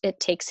 because it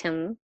takes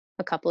him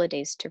a couple of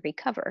days to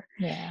recover.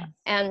 Yeah.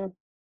 And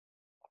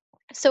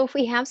so if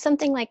we have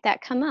something like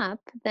that come up,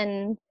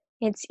 then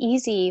it's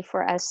easy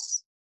for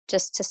us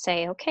just to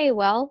say, okay,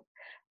 well,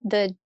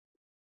 the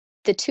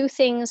 2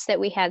 things that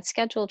we had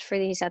scheduled for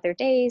these other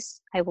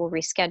days, I will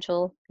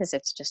reschedule because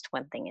it's just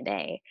one thing a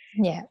day.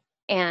 Yeah.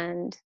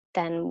 And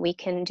then we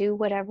can do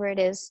whatever it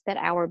is that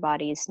our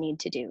bodies need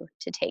to do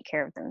to take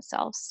care of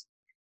themselves.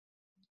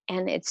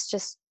 And it's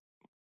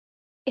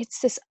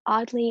this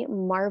oddly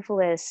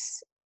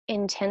marvelous,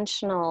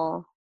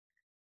 intentional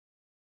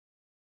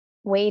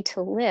way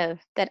to live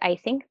that I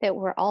think that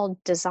we're all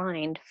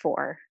designed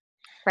for,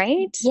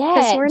 right? Because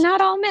Yeah. we're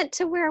not all meant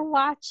to wear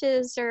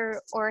watches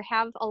or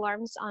have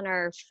alarms on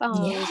our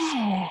phones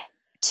Yeah.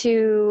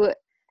 to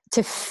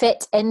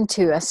fit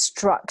into a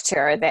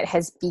structure that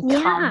has become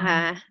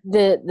yeah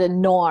the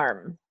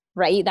norm,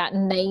 right? That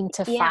 9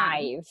 to yeah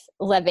 5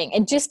 living.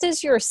 And just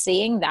as you're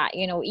saying that,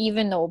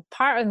 even though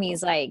part of me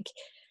is like,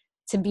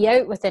 to be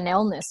out with an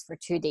illness for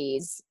 2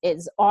 days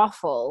is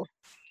awful,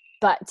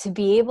 but to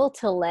be able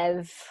to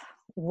live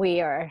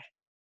where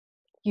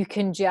you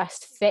can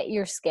just fit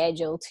your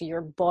schedule to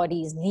your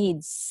body's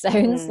needs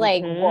sounds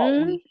like what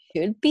mm-hmm. we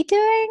should be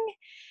doing.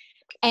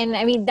 And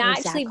I mean, that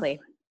actually Exactly.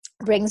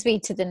 brings me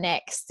to the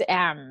next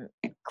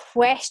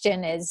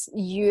question. Is,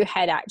 you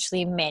had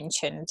actually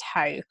mentioned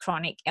how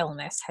chronic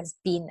illness has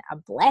been a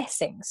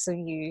blessing. So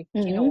you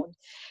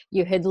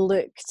you had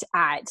looked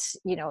at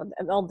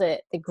all the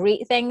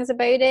great things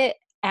about it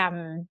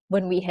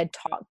when we had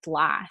talked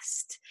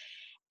last,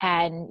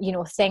 and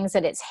things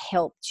that it's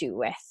helped you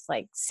with,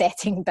 like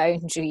setting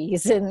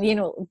boundaries and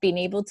being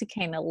able to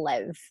kind of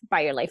live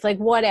by your life. Like,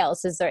 what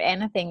else is there?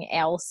 Anything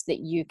else that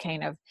you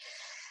kind of,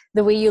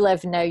 the way you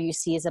live now, you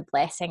see as a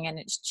blessing, and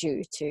it's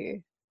due to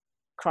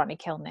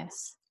chronic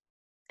illness?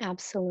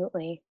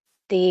 Absolutely.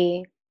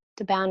 The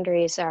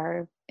boundaries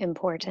are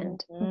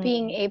important.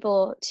 Being Mm-hmm.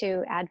 able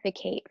to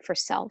advocate for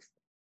self.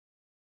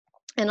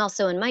 And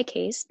also in my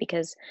case,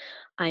 because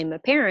I'm a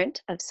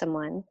parent of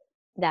someone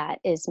that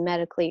is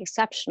medically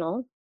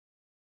exceptional,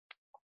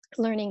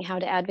 learning how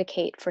to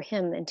advocate for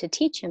him and to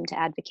teach him to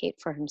advocate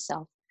for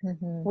himself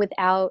Mm-hmm.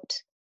 without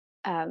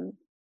um,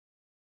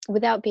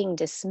 being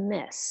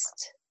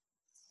dismissed.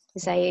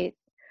 Because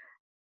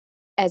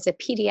as a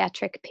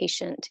pediatric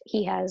patient,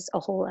 he has a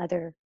whole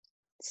other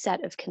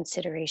set of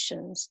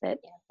considerations that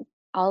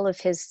all of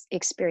his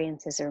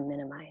experiences are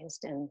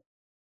minimized, and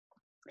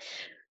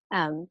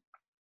um,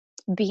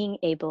 being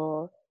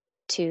able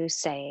to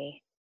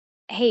say,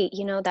 hey,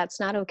 that's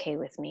not okay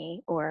with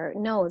me, or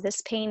no,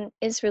 this pain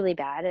is really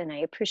bad and I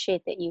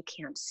appreciate that you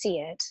can't see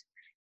it,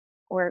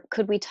 or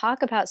could we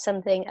talk about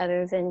something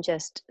other than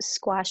just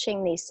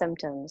squashing these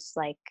symptoms?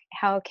 Like,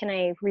 how can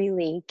I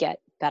really get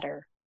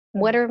better?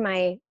 What are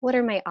my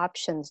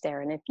options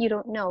there? And if you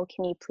don't know,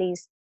 can you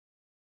please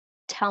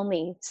tell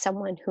me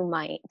someone who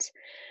might?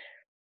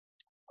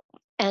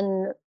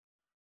 And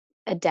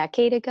a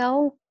decade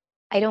ago,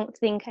 I don't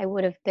think I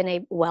would have been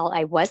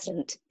I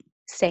wasn't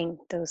saying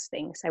those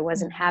things. I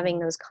wasn't having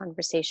Mm-hmm. those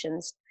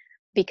conversations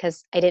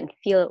because I didn't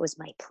feel it was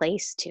my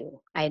place to.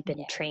 I had been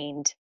Yeah.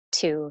 trained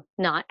to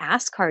not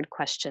ask hard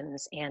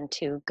questions and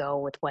to go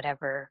with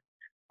whatever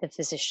the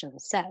physician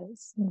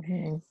says.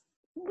 Mm-hmm.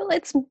 Well,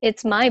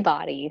 it's my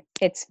body,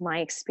 it's my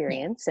Yeah.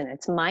 experience, and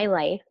it's my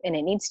life, and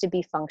it needs to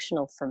be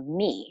functional for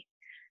me.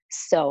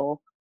 So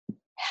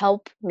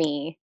help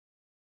me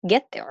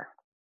get there.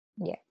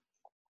 Yeah.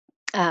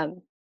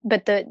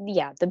 But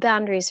the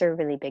boundaries are a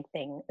really big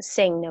thing.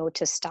 Saying no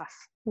to stuff,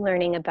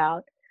 learning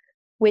about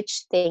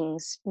which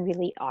things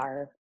really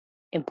are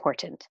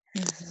important.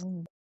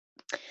 Mm-hmm.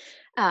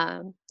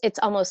 It's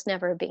almost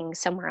never being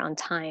somewhere on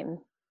time,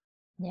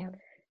 Yeah.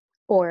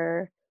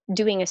 or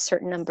doing a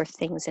certain number of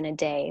things in a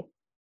day.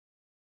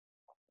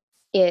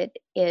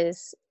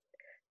 it's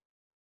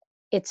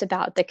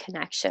about the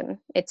connection.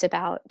 It's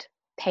about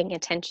paying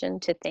attention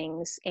to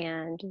things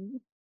and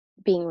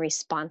being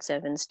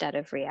responsive instead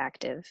of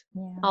reactive.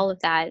 Yeah. All of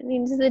that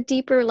means the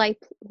deeper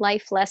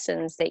life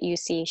lessons that you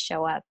see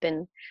show up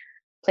in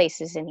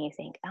places, and you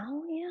think,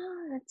 oh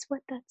yeah, that's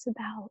what that's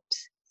about.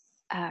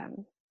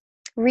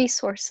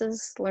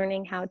 Resources,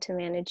 learning how to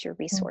manage your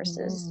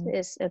resources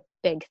is a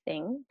big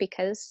thing,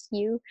 because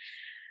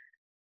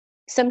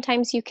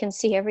sometimes you can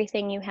see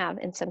everything you have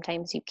and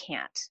sometimes you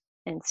can't,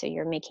 and so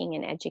you're making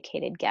an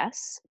educated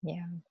guess.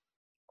 Yeah.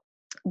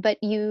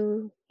 But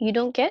you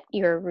don't get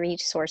your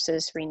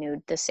resources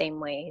renewed the same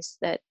ways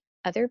that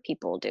other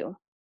people do.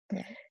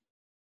 Yeah.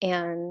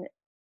 And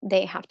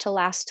they have to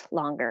last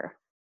longer.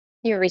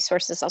 Your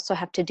resources also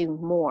have to do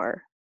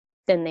more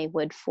than they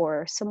would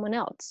for someone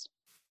else.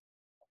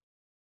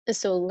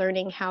 So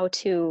learning how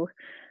to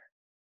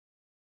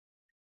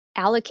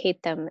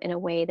allocate them in a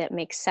way that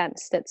makes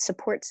sense, that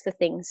supports the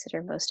things that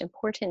are most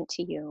important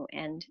to you,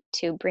 and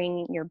to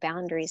bring your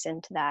boundaries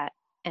into that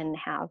and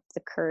have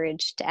the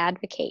courage to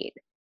advocate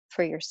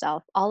for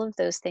yourself. All of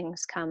those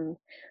things come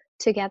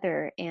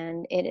together,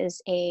 and it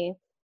is a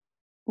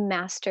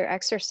master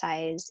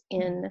exercise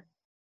in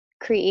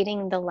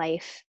creating the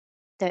life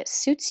that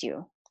suits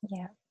you,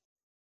 Yeah.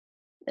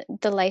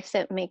 the life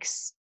that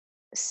makes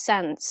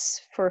sense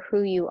for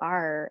who you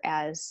are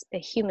as a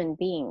human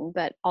being,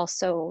 but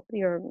also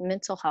your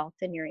mental health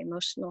and your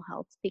emotional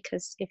health.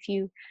 Because if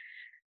you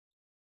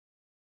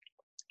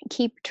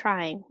keep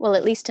trying, well,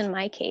 at least in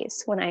my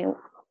case, when I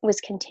was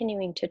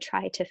continuing to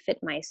try to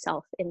fit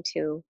myself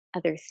into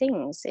other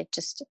things, it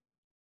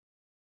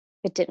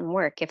didn't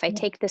work. If I Yeah.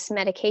 take this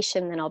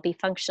medication, then I'll be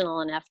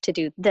functional enough to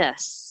do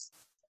this,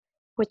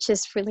 which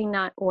is really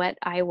not what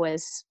I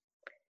was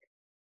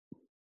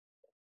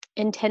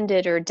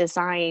intended or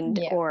designed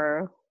Yeah.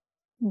 or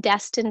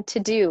destined to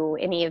do,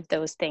 any of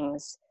those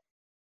things.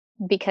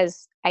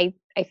 Because I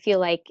feel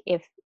like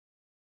if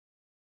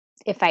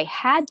I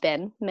had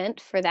been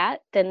meant for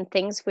that, then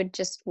things would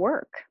just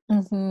work.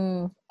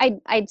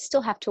 I'd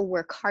still have to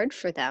work hard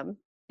for them.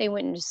 They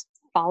wouldn't just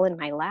fall in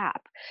my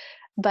lap.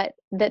 But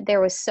that there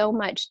was so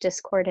much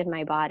discord in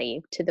my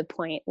body, to the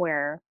point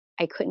where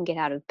I couldn't get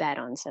out of bed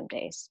on some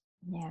days.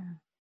 Yeah.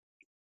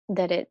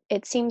 That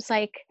it seems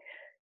like,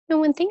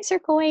 when things are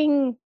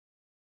going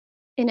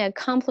in a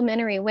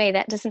complimentary way,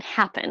 that doesn't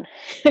happen.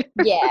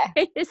 Yeah.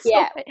 Right? So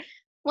Yeah.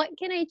 what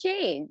can I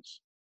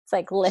change? It's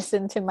like,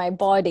 listen to my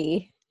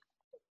body.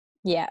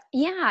 Yeah.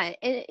 Yeah,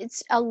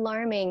 it's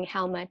alarming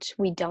how much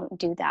we don't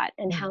do that,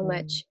 and how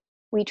much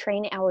we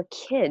train our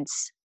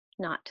kids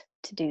not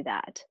to do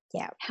that.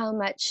 Yeah. How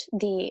much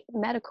the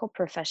medical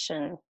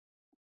profession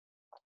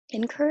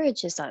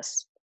encourages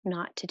us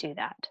not to do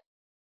that.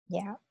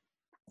 Yeah.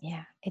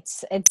 Yeah.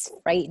 It's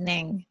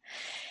frightening.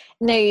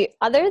 Now,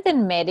 other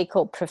than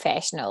medical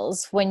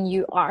professionals, when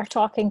you are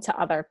talking to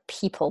other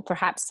people,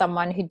 perhaps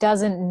someone who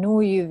doesn't know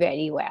you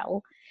very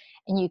well,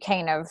 and you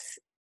kind of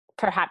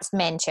perhaps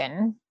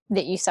mention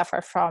that you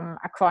suffer from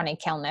a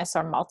chronic illness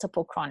or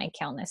multiple chronic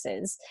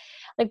illnesses,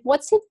 like,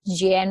 what's the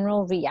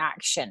general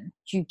reaction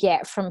you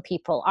get from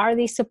people? Are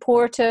they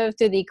supportive?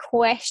 Do they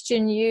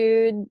question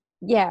you?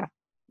 Yeah.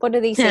 What do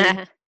they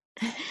say?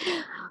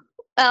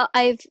 Well,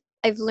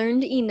 I've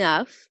learned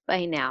enough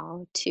by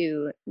now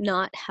to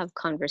not have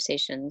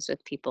conversations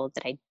with people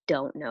that I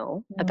don't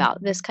know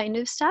about this kind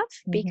of stuff,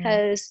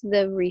 because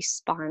the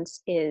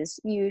response is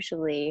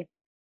usually,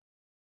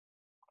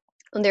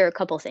 well, there are a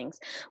couple things.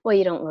 Well,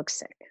 you don't look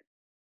sick,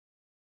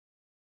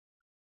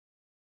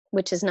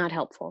 which is not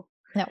helpful.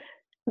 No.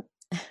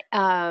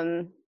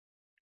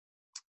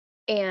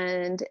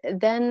 And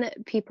then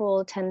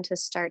people tend to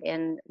start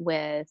in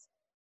with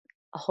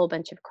a whole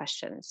bunch of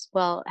questions.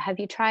 Well, have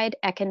you tried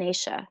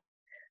echinacea?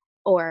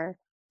 Or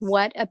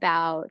what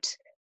about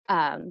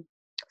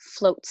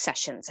float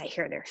sessions? I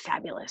hear they're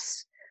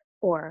fabulous.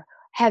 Or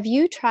have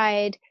you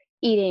tried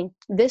eating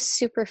this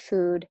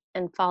superfood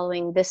and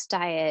following this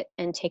diet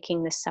and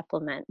taking this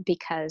supplement?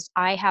 Because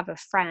I have a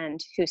friend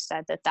who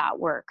said that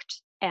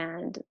worked,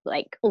 and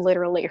like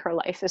literally her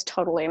life is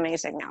totally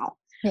amazing now.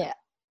 Yeah.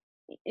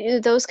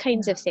 Those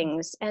kinds of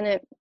things. And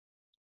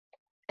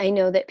I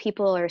know that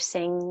people are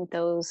saying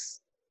those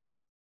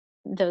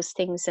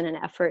things in an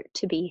effort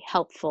to be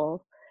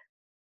helpful,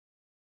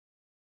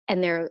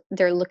 and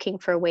they're looking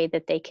for a way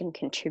that they can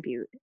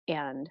contribute.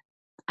 And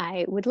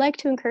I would like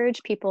to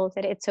encourage people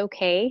that it's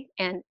okay,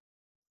 and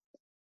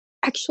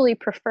actually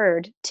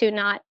preferred, to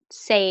not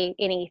say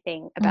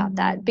anything about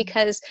that.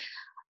 Because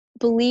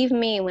believe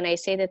me when I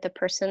say that the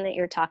person that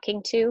you're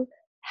talking to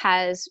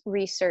has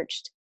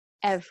researched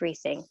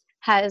everything,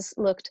 has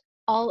looked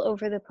all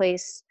over the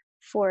place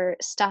for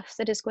stuff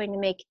that is going to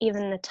make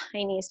even the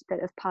tiniest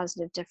bit of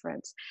positive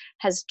difference,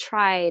 has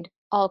tried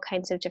all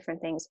kinds of different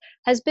things,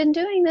 has been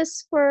doing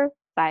this for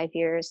 5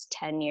 years,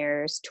 10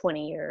 years,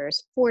 20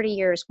 years, 40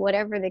 years,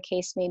 whatever the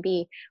case may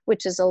be,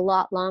 which is a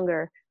lot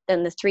longer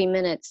than the 3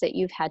 minutes that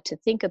you've had to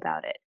think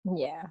about it.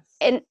 Yeah.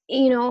 And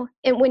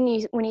and when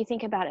you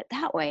think about it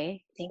that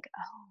way, you think,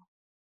 oh,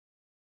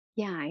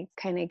 Yeah, I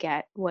kind of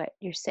get what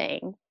you're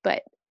saying.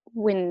 But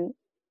when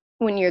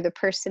when you're the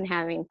person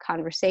having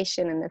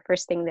conversation and the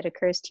first thing that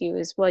occurs to you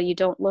is, well, you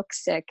don't look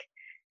sick,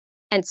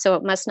 and so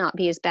it must not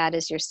be as bad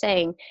as you're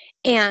saying.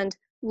 And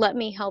let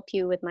me help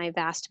you with my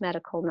vast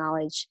medical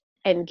knowledge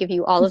and give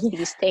you all of Yeah.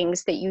 these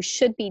things that you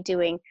should be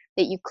doing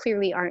that you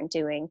clearly aren't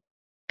doing,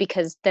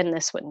 because then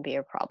this wouldn't be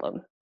a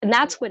problem. And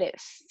that's what it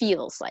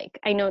feels like.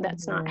 I know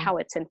that's not Mhm. how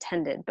it's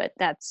intended, but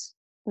that's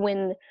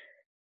when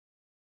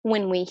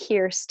we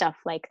hear stuff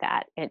like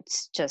that,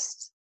 it's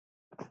just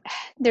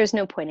there's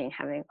no point in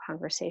having a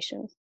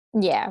conversation.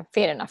 Yeah,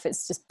 fair enough.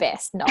 It's just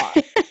best not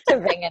to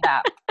bring it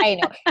up. I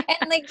know.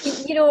 And like,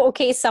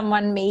 okay,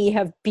 someone may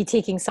have be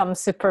taking some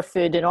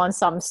superfood and on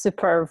some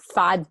super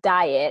fad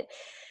diet.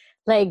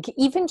 Like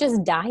even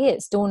just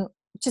diets don't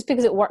just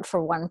because it worked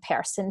for one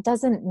person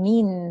doesn't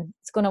mean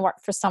it's going to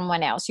work for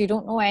someone else. You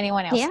don't know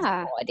anyone else's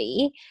Yeah.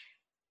 body.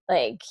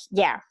 Like,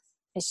 yeah,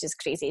 it's just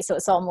crazy. So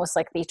it's almost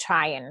like they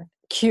try and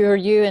cure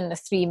you in the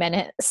 3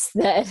 minutes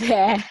that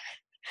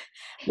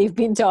they've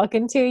been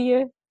talking to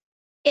you.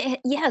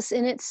 Yes,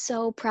 and it's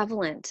so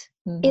prevalent.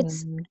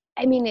 It's Mm-hmm.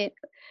 I mean,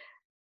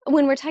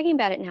 when we're talking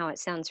about it now, it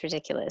sounds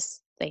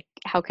ridiculous. Like,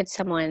 how could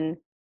someone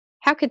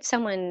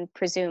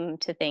presume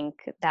to think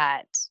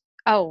that,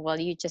 oh, well,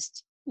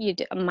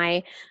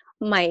 my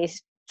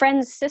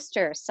friend's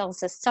sister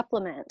sells a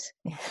supplement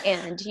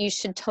and you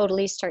should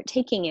totally start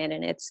taking it,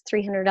 and it's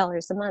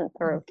 $300 a month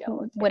or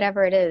God, yeah.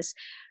 whatever it is.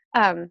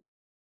 Um,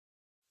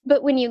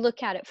 but when you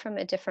look at it from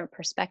a different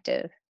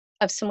perspective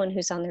of someone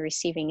who's on the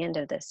receiving end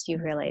of this, you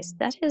realize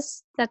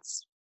Mhm.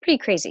 that's pretty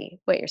crazy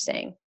what you're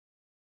saying.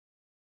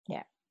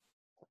 Yeah,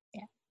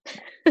 yeah,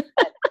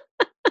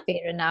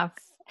 fair enough.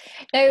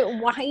 Now,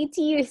 why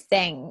do you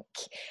think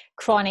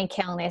chronic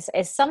illness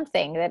is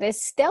something that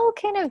is still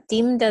kind of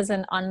deemed as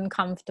an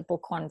uncomfortable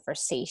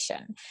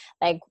conversation?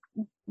 Like,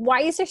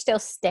 why is there still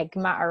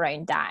stigma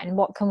around that, and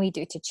what can we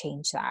do to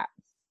change that?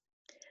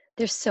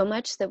 There's so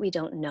much that we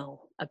don't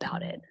know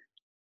about Mhm. it.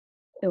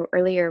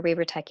 Earlier, we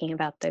were talking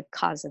about the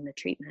cause and the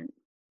treatment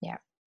Yeah.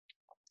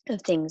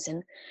 of things,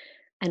 and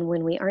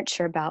when we aren't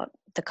sure about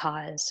the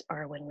cause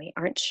or when we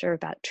aren't sure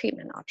about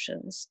treatment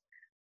options,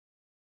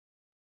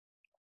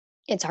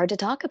 it's hard to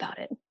talk about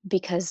it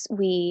because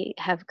we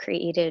have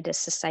created a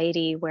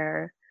society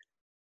where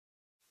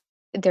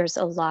there's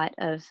a lot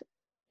of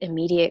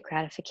immediate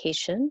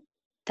gratification,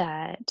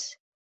 that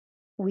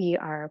we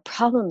are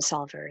problem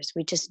solvers.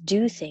 We just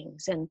do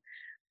things, and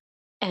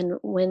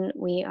when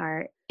we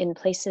are in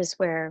places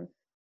where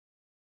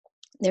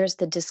there's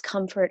the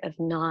discomfort of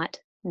not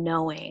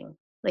knowing,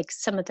 like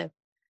some of the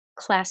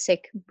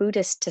classic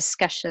Buddhist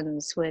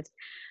discussions with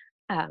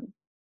um,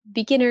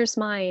 beginner's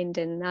mind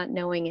and not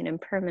knowing and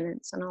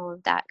impermanence and all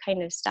of that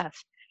kind of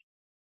stuff.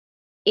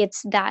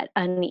 It's that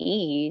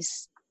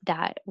unease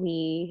that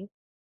we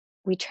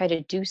try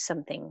to do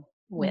something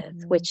with,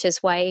 Mhm. which is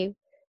why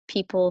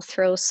people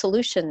throw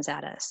solutions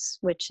at us,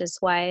 which is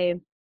why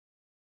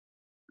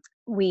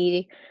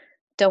we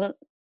don't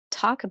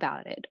talk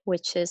about it,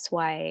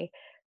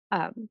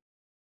 um,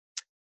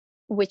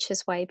 which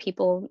is why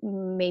people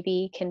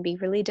maybe can be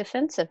really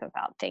defensive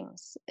about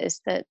things, is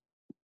that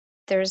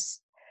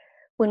there's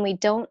when we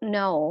don't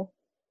know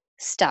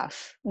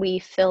stuff, we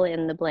fill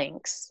in the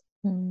blanks,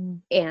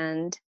 Mm.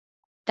 and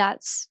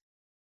that's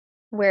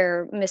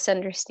where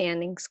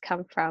misunderstandings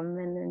come from,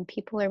 and then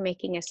people are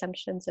making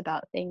assumptions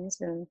about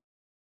things, and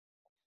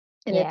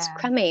it's Yeah.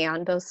 crummy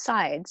on both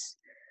sides.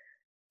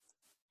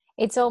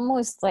 It's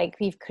almost like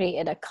we've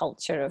created a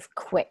culture of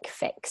quick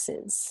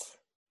fixes.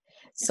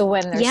 So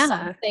when there's Yeah,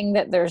 something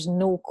that there's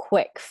no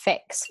quick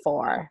fix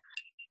for,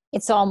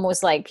 it's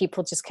almost like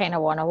people just kind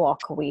of want to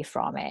walk away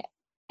from it.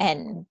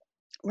 And,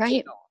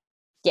 right.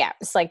 yeah,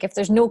 it's like if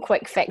there's no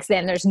quick fix,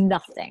 then there's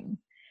nothing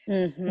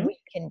Hmm. we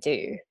can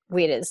do.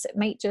 Whereas it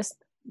might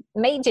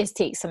just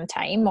take some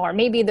time, or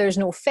maybe there's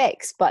no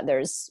fix, but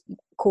there's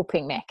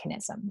coping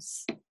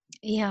mechanisms.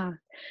 Yeah,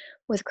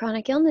 with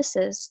chronic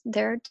illnesses,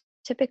 they're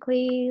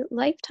typically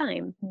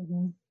lifetime.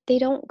 Mm-hmm. They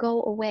don't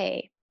go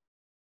away,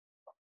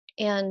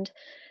 and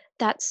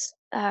that's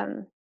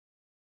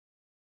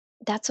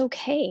that's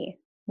okay,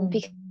 Mm-hmm.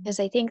 because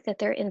I think that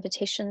they're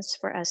invitations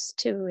for us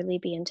to really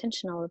be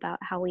intentional about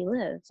how we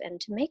live and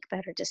to make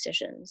better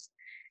decisions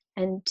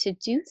and to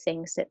do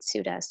things that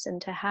suit us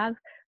and to have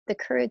the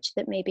courage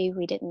that maybe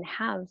we didn't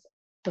have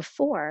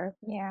before,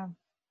 Yeah.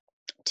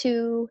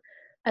 to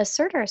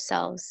assert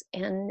ourselves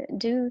and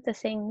do the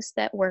things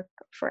that work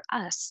for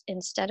us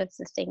instead of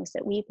the things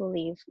that we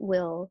believe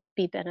will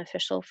be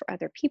beneficial for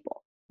other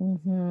people.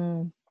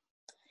 Mm-hmm.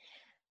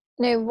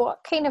 Now,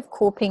 what kind of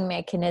coping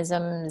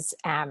mechanisms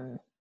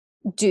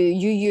do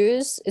you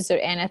use? Is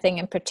there anything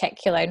in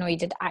particular? I know you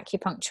did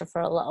acupuncture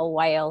for a little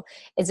while.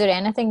 Is there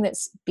anything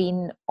that's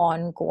been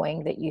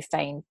ongoing that you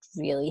find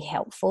really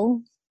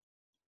helpful?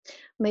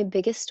 My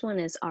biggest one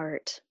is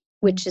art, Mm.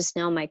 which is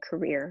now my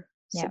career.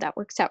 So Yeah. that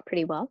works out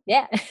pretty well.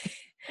 Yeah.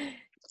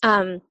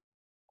 Um,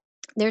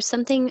 there's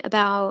something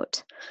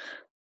about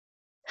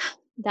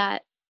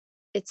that,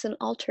 it's an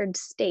altered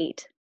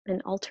state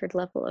an altered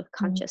level of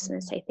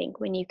consciousness, I think,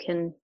 when you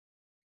can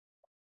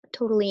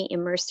totally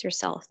immerse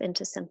yourself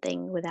into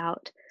something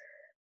without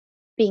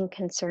being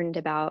concerned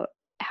about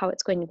how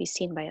it's going to be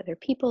seen by other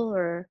people,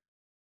 or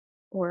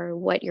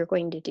what you're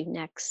going to do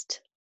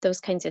next. Those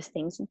kinds of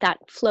things, that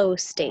flow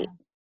state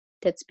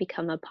that's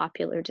become a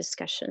popular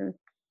discussion.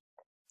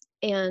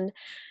 And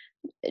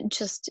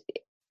just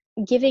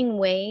giving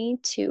way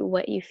to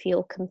what you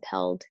feel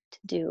compelled to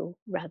do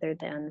rather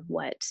than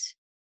what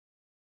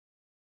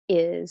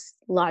is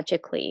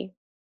logically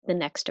the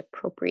next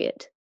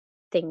appropriate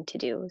thing to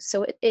do.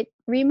 So it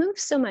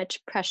removes so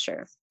much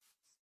pressure.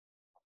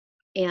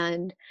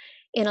 And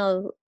in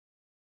a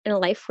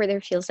life where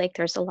there feels like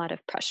there's a lot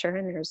of pressure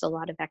and there's a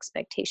lot of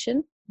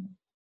expectation,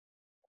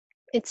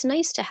 it's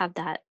nice to have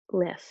that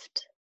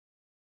lift.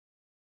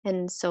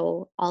 And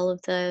so all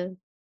of the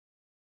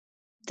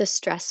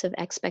stress of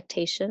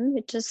expectation,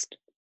 it just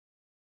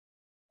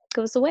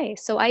goes away.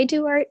 So I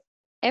do art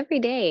every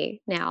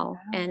day now,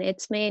 and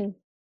it's made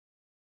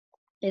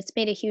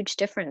a huge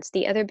difference.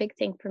 The other big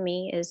thing for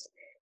me is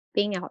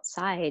being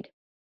outside.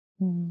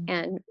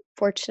 And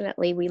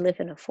fortunately, we live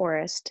in a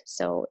forest,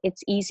 so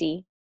it's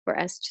easy for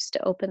us just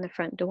to open the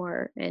front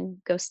door and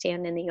go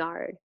stand in the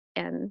yard.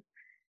 And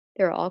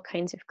there are all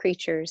kinds of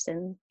creatures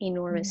and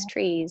enormous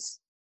trees,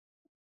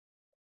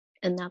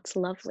 and that's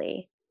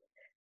lovely.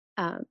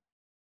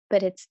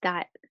 But it's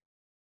that,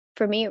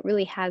 for me, it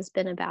really has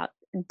been about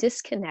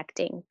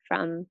disconnecting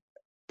from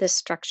the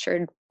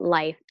structured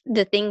life,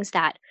 the things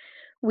that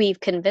we've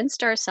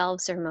convinced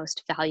ourselves are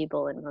most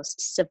valuable and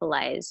most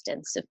civilized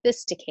and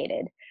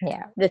sophisticated.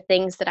 The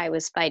things that I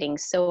was fighting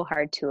so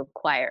hard to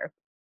acquire.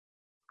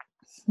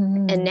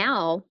 And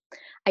now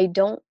I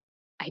don't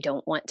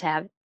want to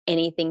have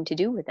anything to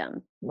do with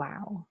them.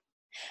 Wow.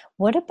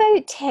 What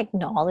about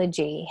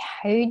technology?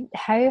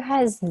 How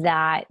has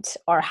that,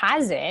 or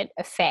has it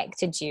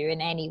affected you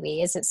in any way?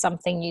 Is it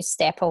something you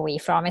step away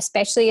from,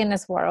 especially in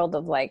this world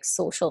of like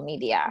social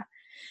media?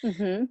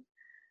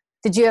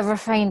 Did you ever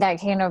find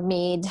that kind of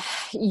made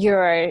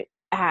your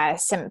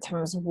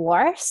symptoms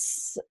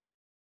worse,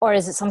 or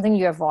is it something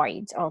you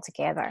avoid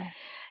altogether?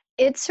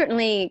 It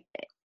certainly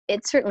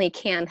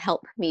can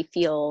help me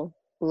feel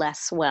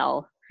less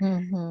well.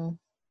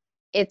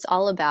 It's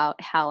all about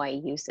how I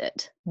use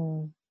it.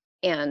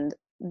 And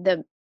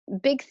the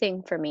big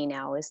thing for me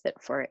now is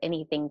that for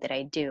anything that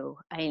I do,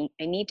 I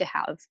need to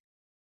have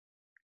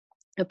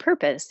a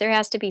purpose. There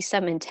has to be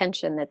some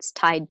intention that's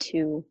tied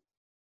to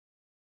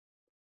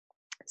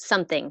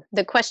something.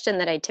 The question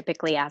that I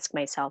typically ask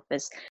myself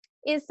is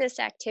this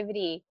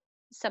activity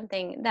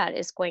something that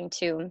is going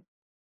to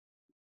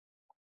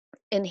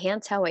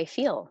enhance how I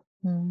feel?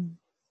 And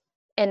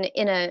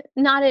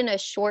not in a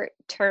short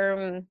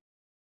term,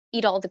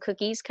 eat all the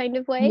cookies kind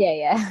of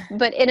way.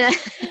 But in a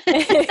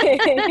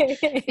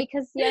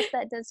because yes,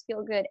 that does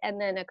feel good. And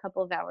then a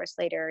couple of hours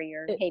later,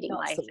 you're hating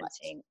life and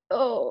saying,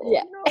 "Oh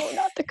no,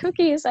 not the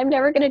cookies! I'm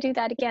never going to do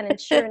that again." And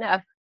sure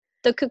enough,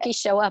 the cookies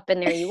show up,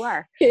 and there you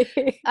are.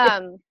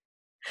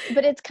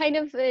 But it's kind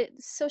of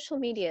social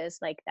media is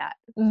like that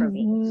for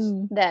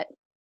me. That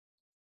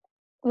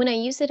when I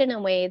use it in a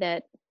way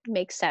that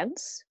makes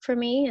sense for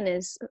me and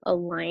is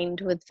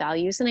aligned with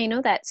values. And I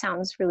know that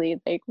sounds really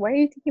like, why are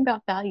you thinking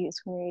about values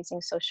when you're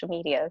using social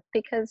media?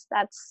 Because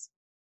that's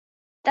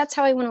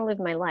how I want to live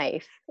my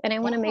life. And I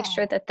want to make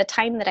sure that the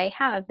time that I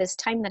have is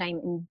time that I'm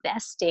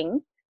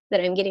investing,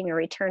 that I'm getting a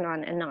return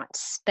on, and not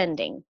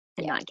spending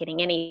and not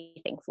getting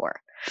anything for.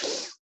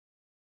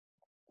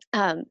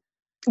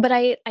 But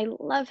I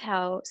love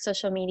how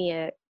social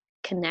media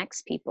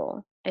connects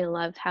people. I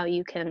love how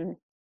you can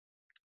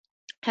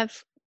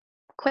have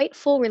quite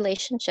full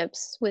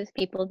relationships with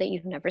people that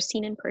you've never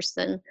seen in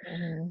person,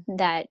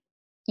 that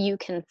you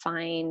can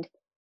find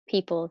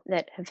people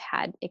that have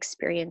had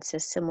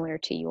experiences similar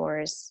to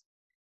yours,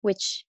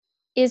 which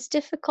is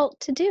difficult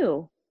to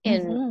do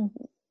in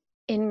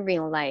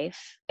real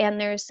life. And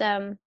there's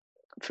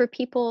for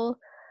people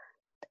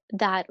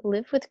that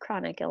live with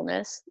chronic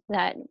illness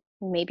that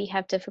maybe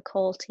have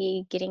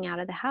difficulty getting out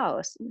of the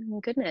house.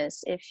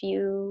 Goodness, if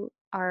you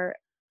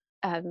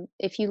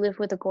live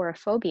with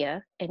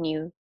agoraphobia and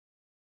you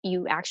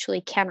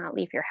actually cannot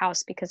leave your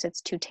house because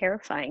it's too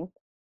terrifying,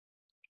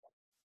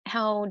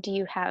 how do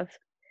you have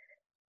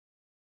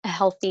a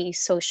healthy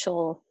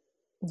social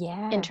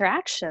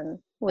interaction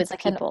with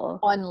people?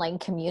 An online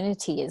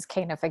community is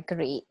kind of a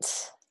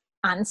great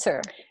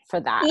answer for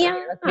that.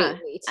 A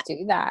great way to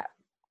do that.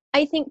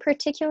 I think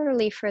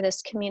particularly for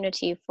this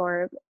community,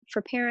 for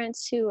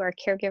parents who are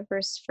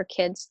caregivers for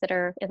kids that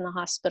are in the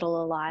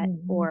hospital a lot,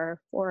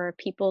 or for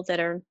people that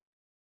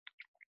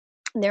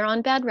they're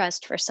on bed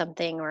rest for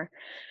something, or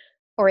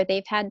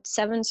they've had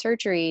 7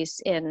 surgeries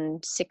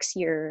in 6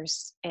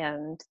 years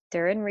and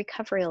they're in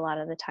recovery a lot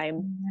of the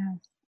time.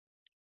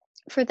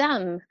 For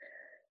them,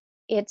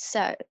 it's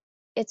a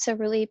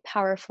really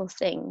powerful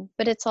thing,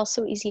 but it's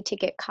also easy to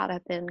get caught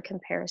up in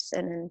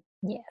comparison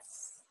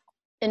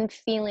and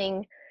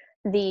feeling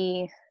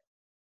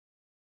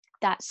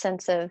that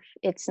sense of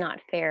it's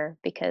not fair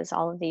because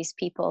all of these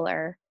people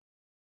are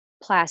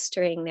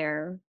plastering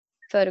their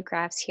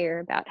photographs here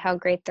about how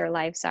great their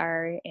lives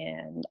are,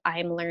 and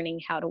I'm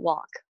learning how to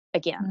walk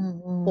again,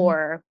 Mm-hmm.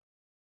 or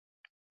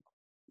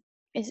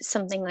is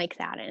something like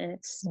that. And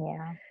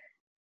Yeah.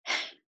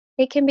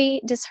 it can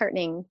be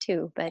disheartening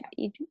too, but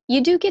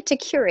you do get to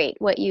curate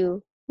what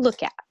you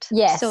look at.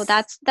 Yes. So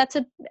that's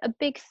a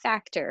big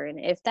factor. And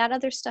if that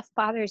other stuff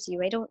bothers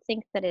you, I don't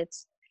think that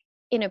it's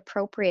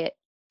inappropriate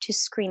to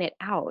screen it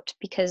out,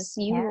 because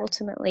you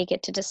ultimately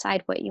get to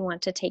decide what you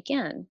want to take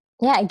in.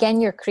 Yeah,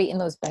 again, you're creating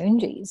those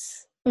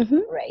boundaries, Mm-hmm.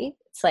 right?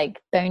 It's like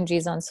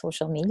boundaries on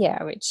social media,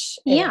 which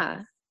is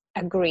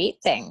a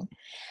great thing.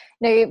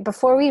 Now,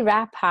 before we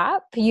wrap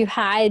up, you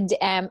had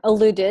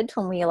alluded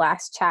when we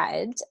last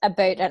chatted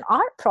about an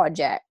art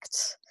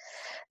project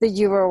that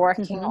you were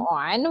working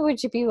on.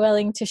 Would you be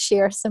willing to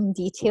share some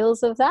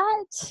details of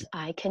that?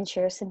 I can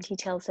share some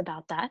details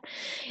about that.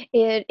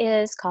 It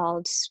is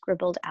called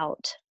Scribbled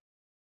Out.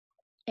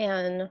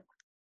 And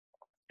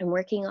I'm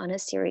working on a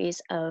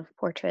series of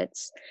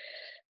portraits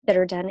that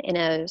are done in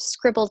a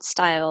scribbled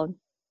style.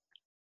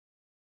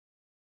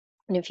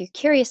 And if you're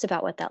curious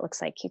about what that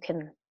looks like, you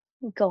can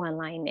go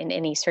online in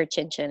any search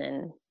engine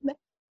and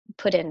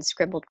put in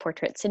scribbled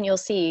portraits, and you'll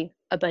see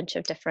a bunch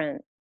of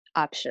different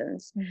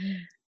options.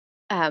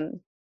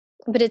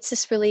 But it's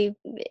just really,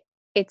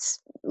 it's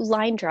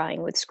line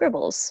drawing with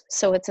scribbles.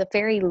 So it's a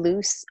very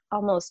loose,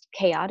 almost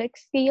chaotic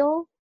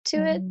feel to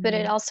it, but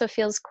it also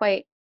feels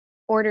quite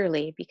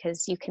orderly,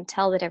 because you can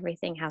tell that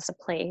everything has a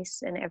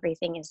place and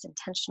everything is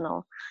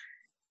intentional.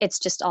 It's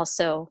just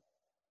also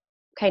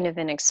kind of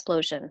an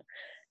explosion.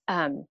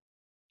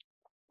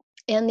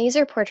 And these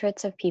are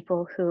portraits of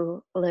people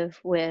who live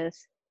with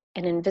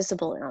an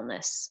invisible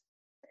illness.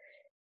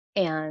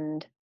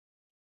 And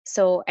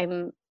so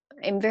I'm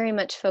very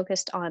much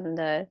focused on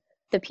the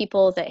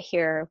people that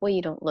hear, well,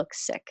 you don't look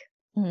sick,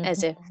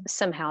 as if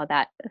somehow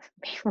that,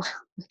 well,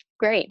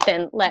 great,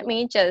 then let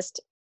me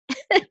just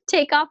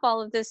take off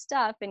all of this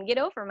stuff and get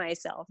over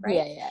myself,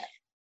 right?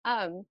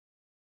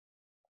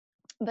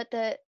 But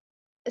the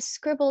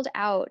scribbled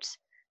out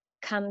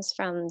comes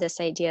from this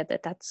idea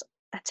that that's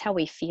how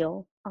we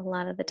feel a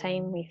lot of the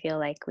time. We feel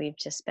like we've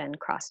just been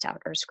crossed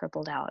out or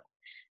scribbled out,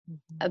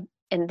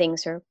 and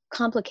things are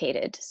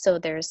complicated. So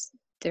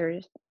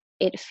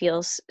it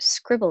feels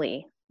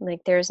scribbly.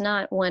 Like there's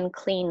not one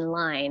clean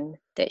line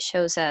that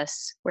shows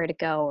us where to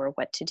go or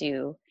what to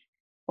do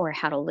or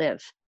how to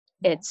live.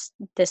 It's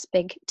this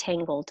big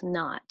tangled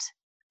knot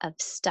of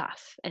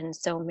stuff. And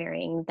so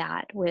marrying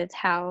that with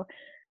how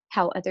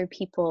other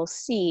people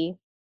see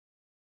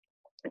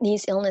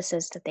these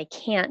illnesses that they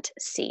can't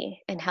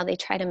see, and how they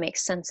try to make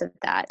sense of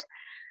that,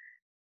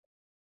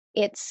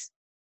 it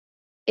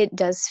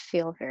does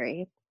feel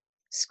very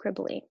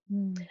scribbly.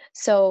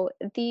 So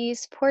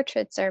these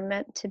portraits are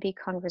meant to be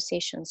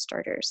conversation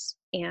starters,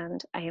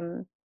 and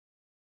I'm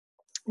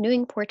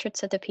doing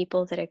portraits of the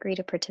people that agree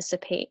to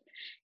participate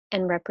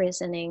and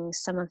representing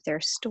some of their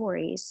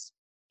stories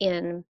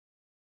in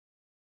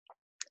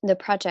the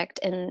project,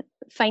 and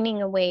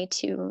finding a way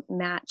to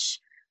match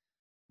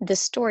the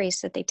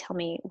stories that they tell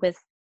me with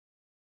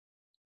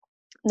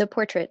the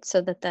portrait, so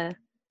that the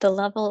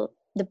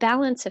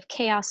balance of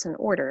chaos and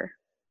order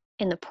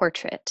in the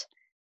portrait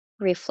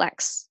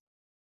reflects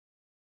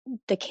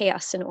the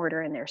chaos and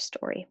order in their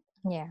story.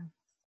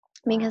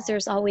 Because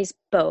there's always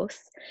both.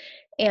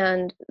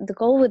 And the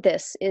goal with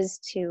this is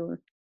to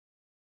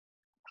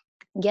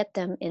get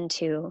them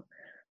into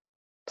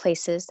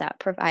places that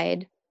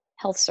provide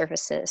health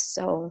services.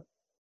 So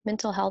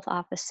mental health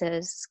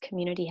offices,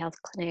 community health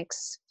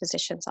clinics,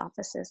 physicians'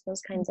 offices,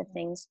 those kinds of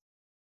things.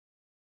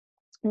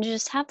 And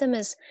just have them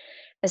as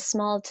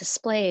small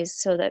displays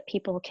so that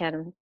people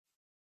can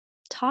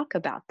talk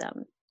about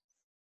them,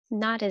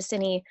 not as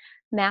any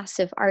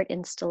massive art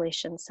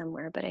installation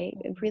somewhere. But I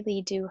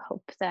really do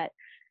hope that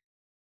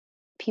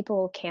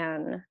people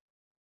can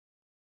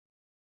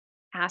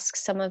ask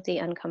some of the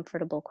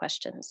uncomfortable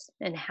questions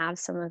and have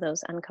some of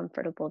those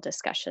uncomfortable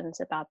discussions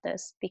about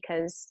this,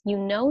 because you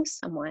know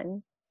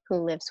someone who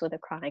lives with a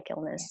chronic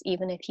illness,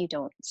 even if you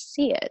don't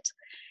see it.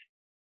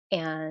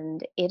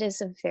 And it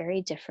is a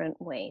very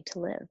different way to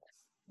live.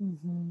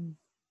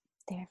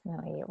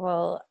 Definitely.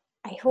 Well,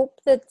 I hope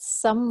that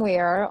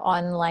somewhere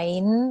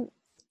online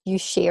you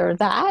share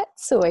that,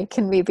 so I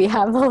can maybe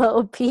have a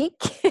little peek.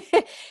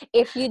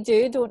 If you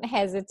do, don't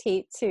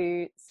hesitate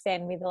to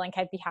send me the link.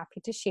 I'd be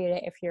happy to share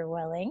it if you're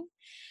willing.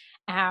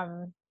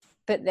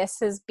 But this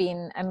has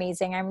been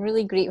amazing. I'm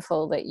really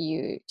grateful that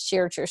you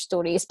shared your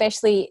story,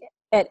 especially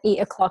at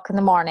 8:00 in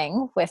the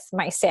morning with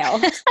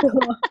myself.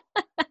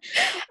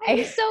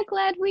 I'm so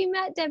glad we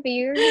met, Debbie.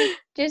 You're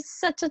just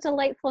such a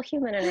delightful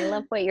human, and I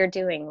love what you're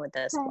doing with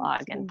this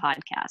blog and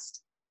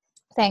podcast.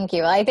 Thank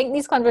you. I think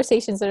these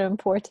conversations are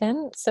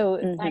important. So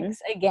thanks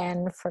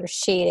again for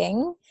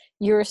sharing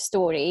your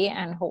story,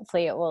 and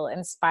hopefully it will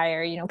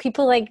inspire,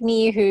 people like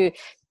me who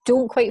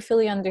don't quite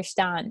fully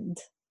understand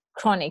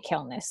chronic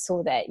illness,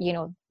 so that,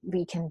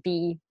 we can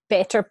be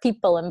better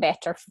people and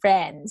better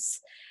friends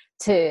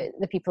to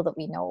the people that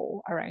we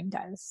know around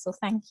us. So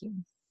thank you.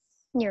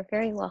 You're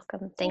very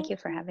welcome. Thank you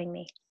for having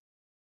me.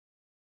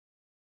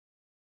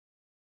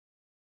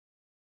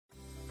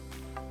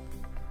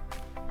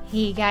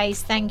 Hey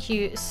guys, thank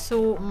you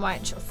so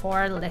much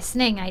for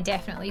listening. I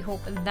definitely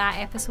hope that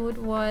episode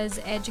was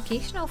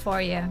educational for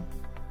you.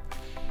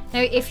 Now,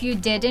 if you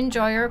did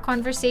enjoy our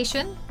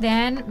conversation,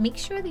 then make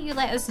sure that you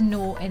let us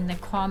know in the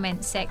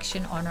comment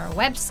section on our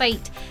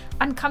website,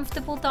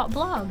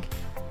 uncomfortable.blog,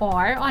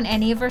 or on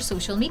any of our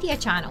social media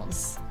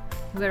channels.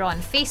 We're on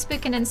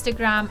Facebook and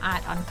Instagram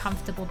at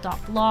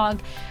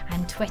uncomfortable.blog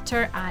and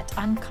Twitter at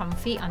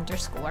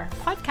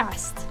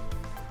uncomfy_podcast.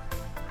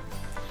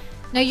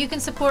 Now, you can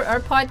support our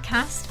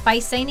podcast by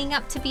signing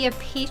up to be a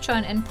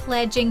patron and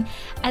pledging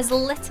as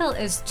little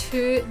as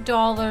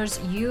 $2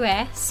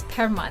 US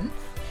per month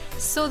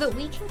so that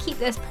we can keep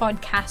this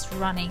podcast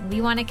running.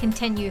 We want to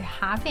continue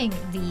having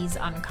these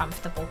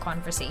uncomfortable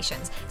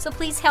conversations. So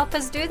please help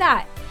us do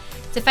that.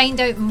 To find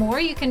out more,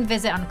 you can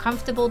visit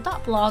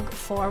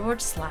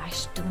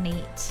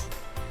uncomfortable.blog/donate.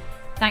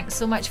 Thanks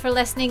so much for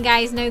listening,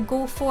 guys. Now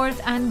go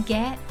forth and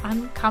get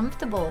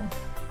uncomfortable.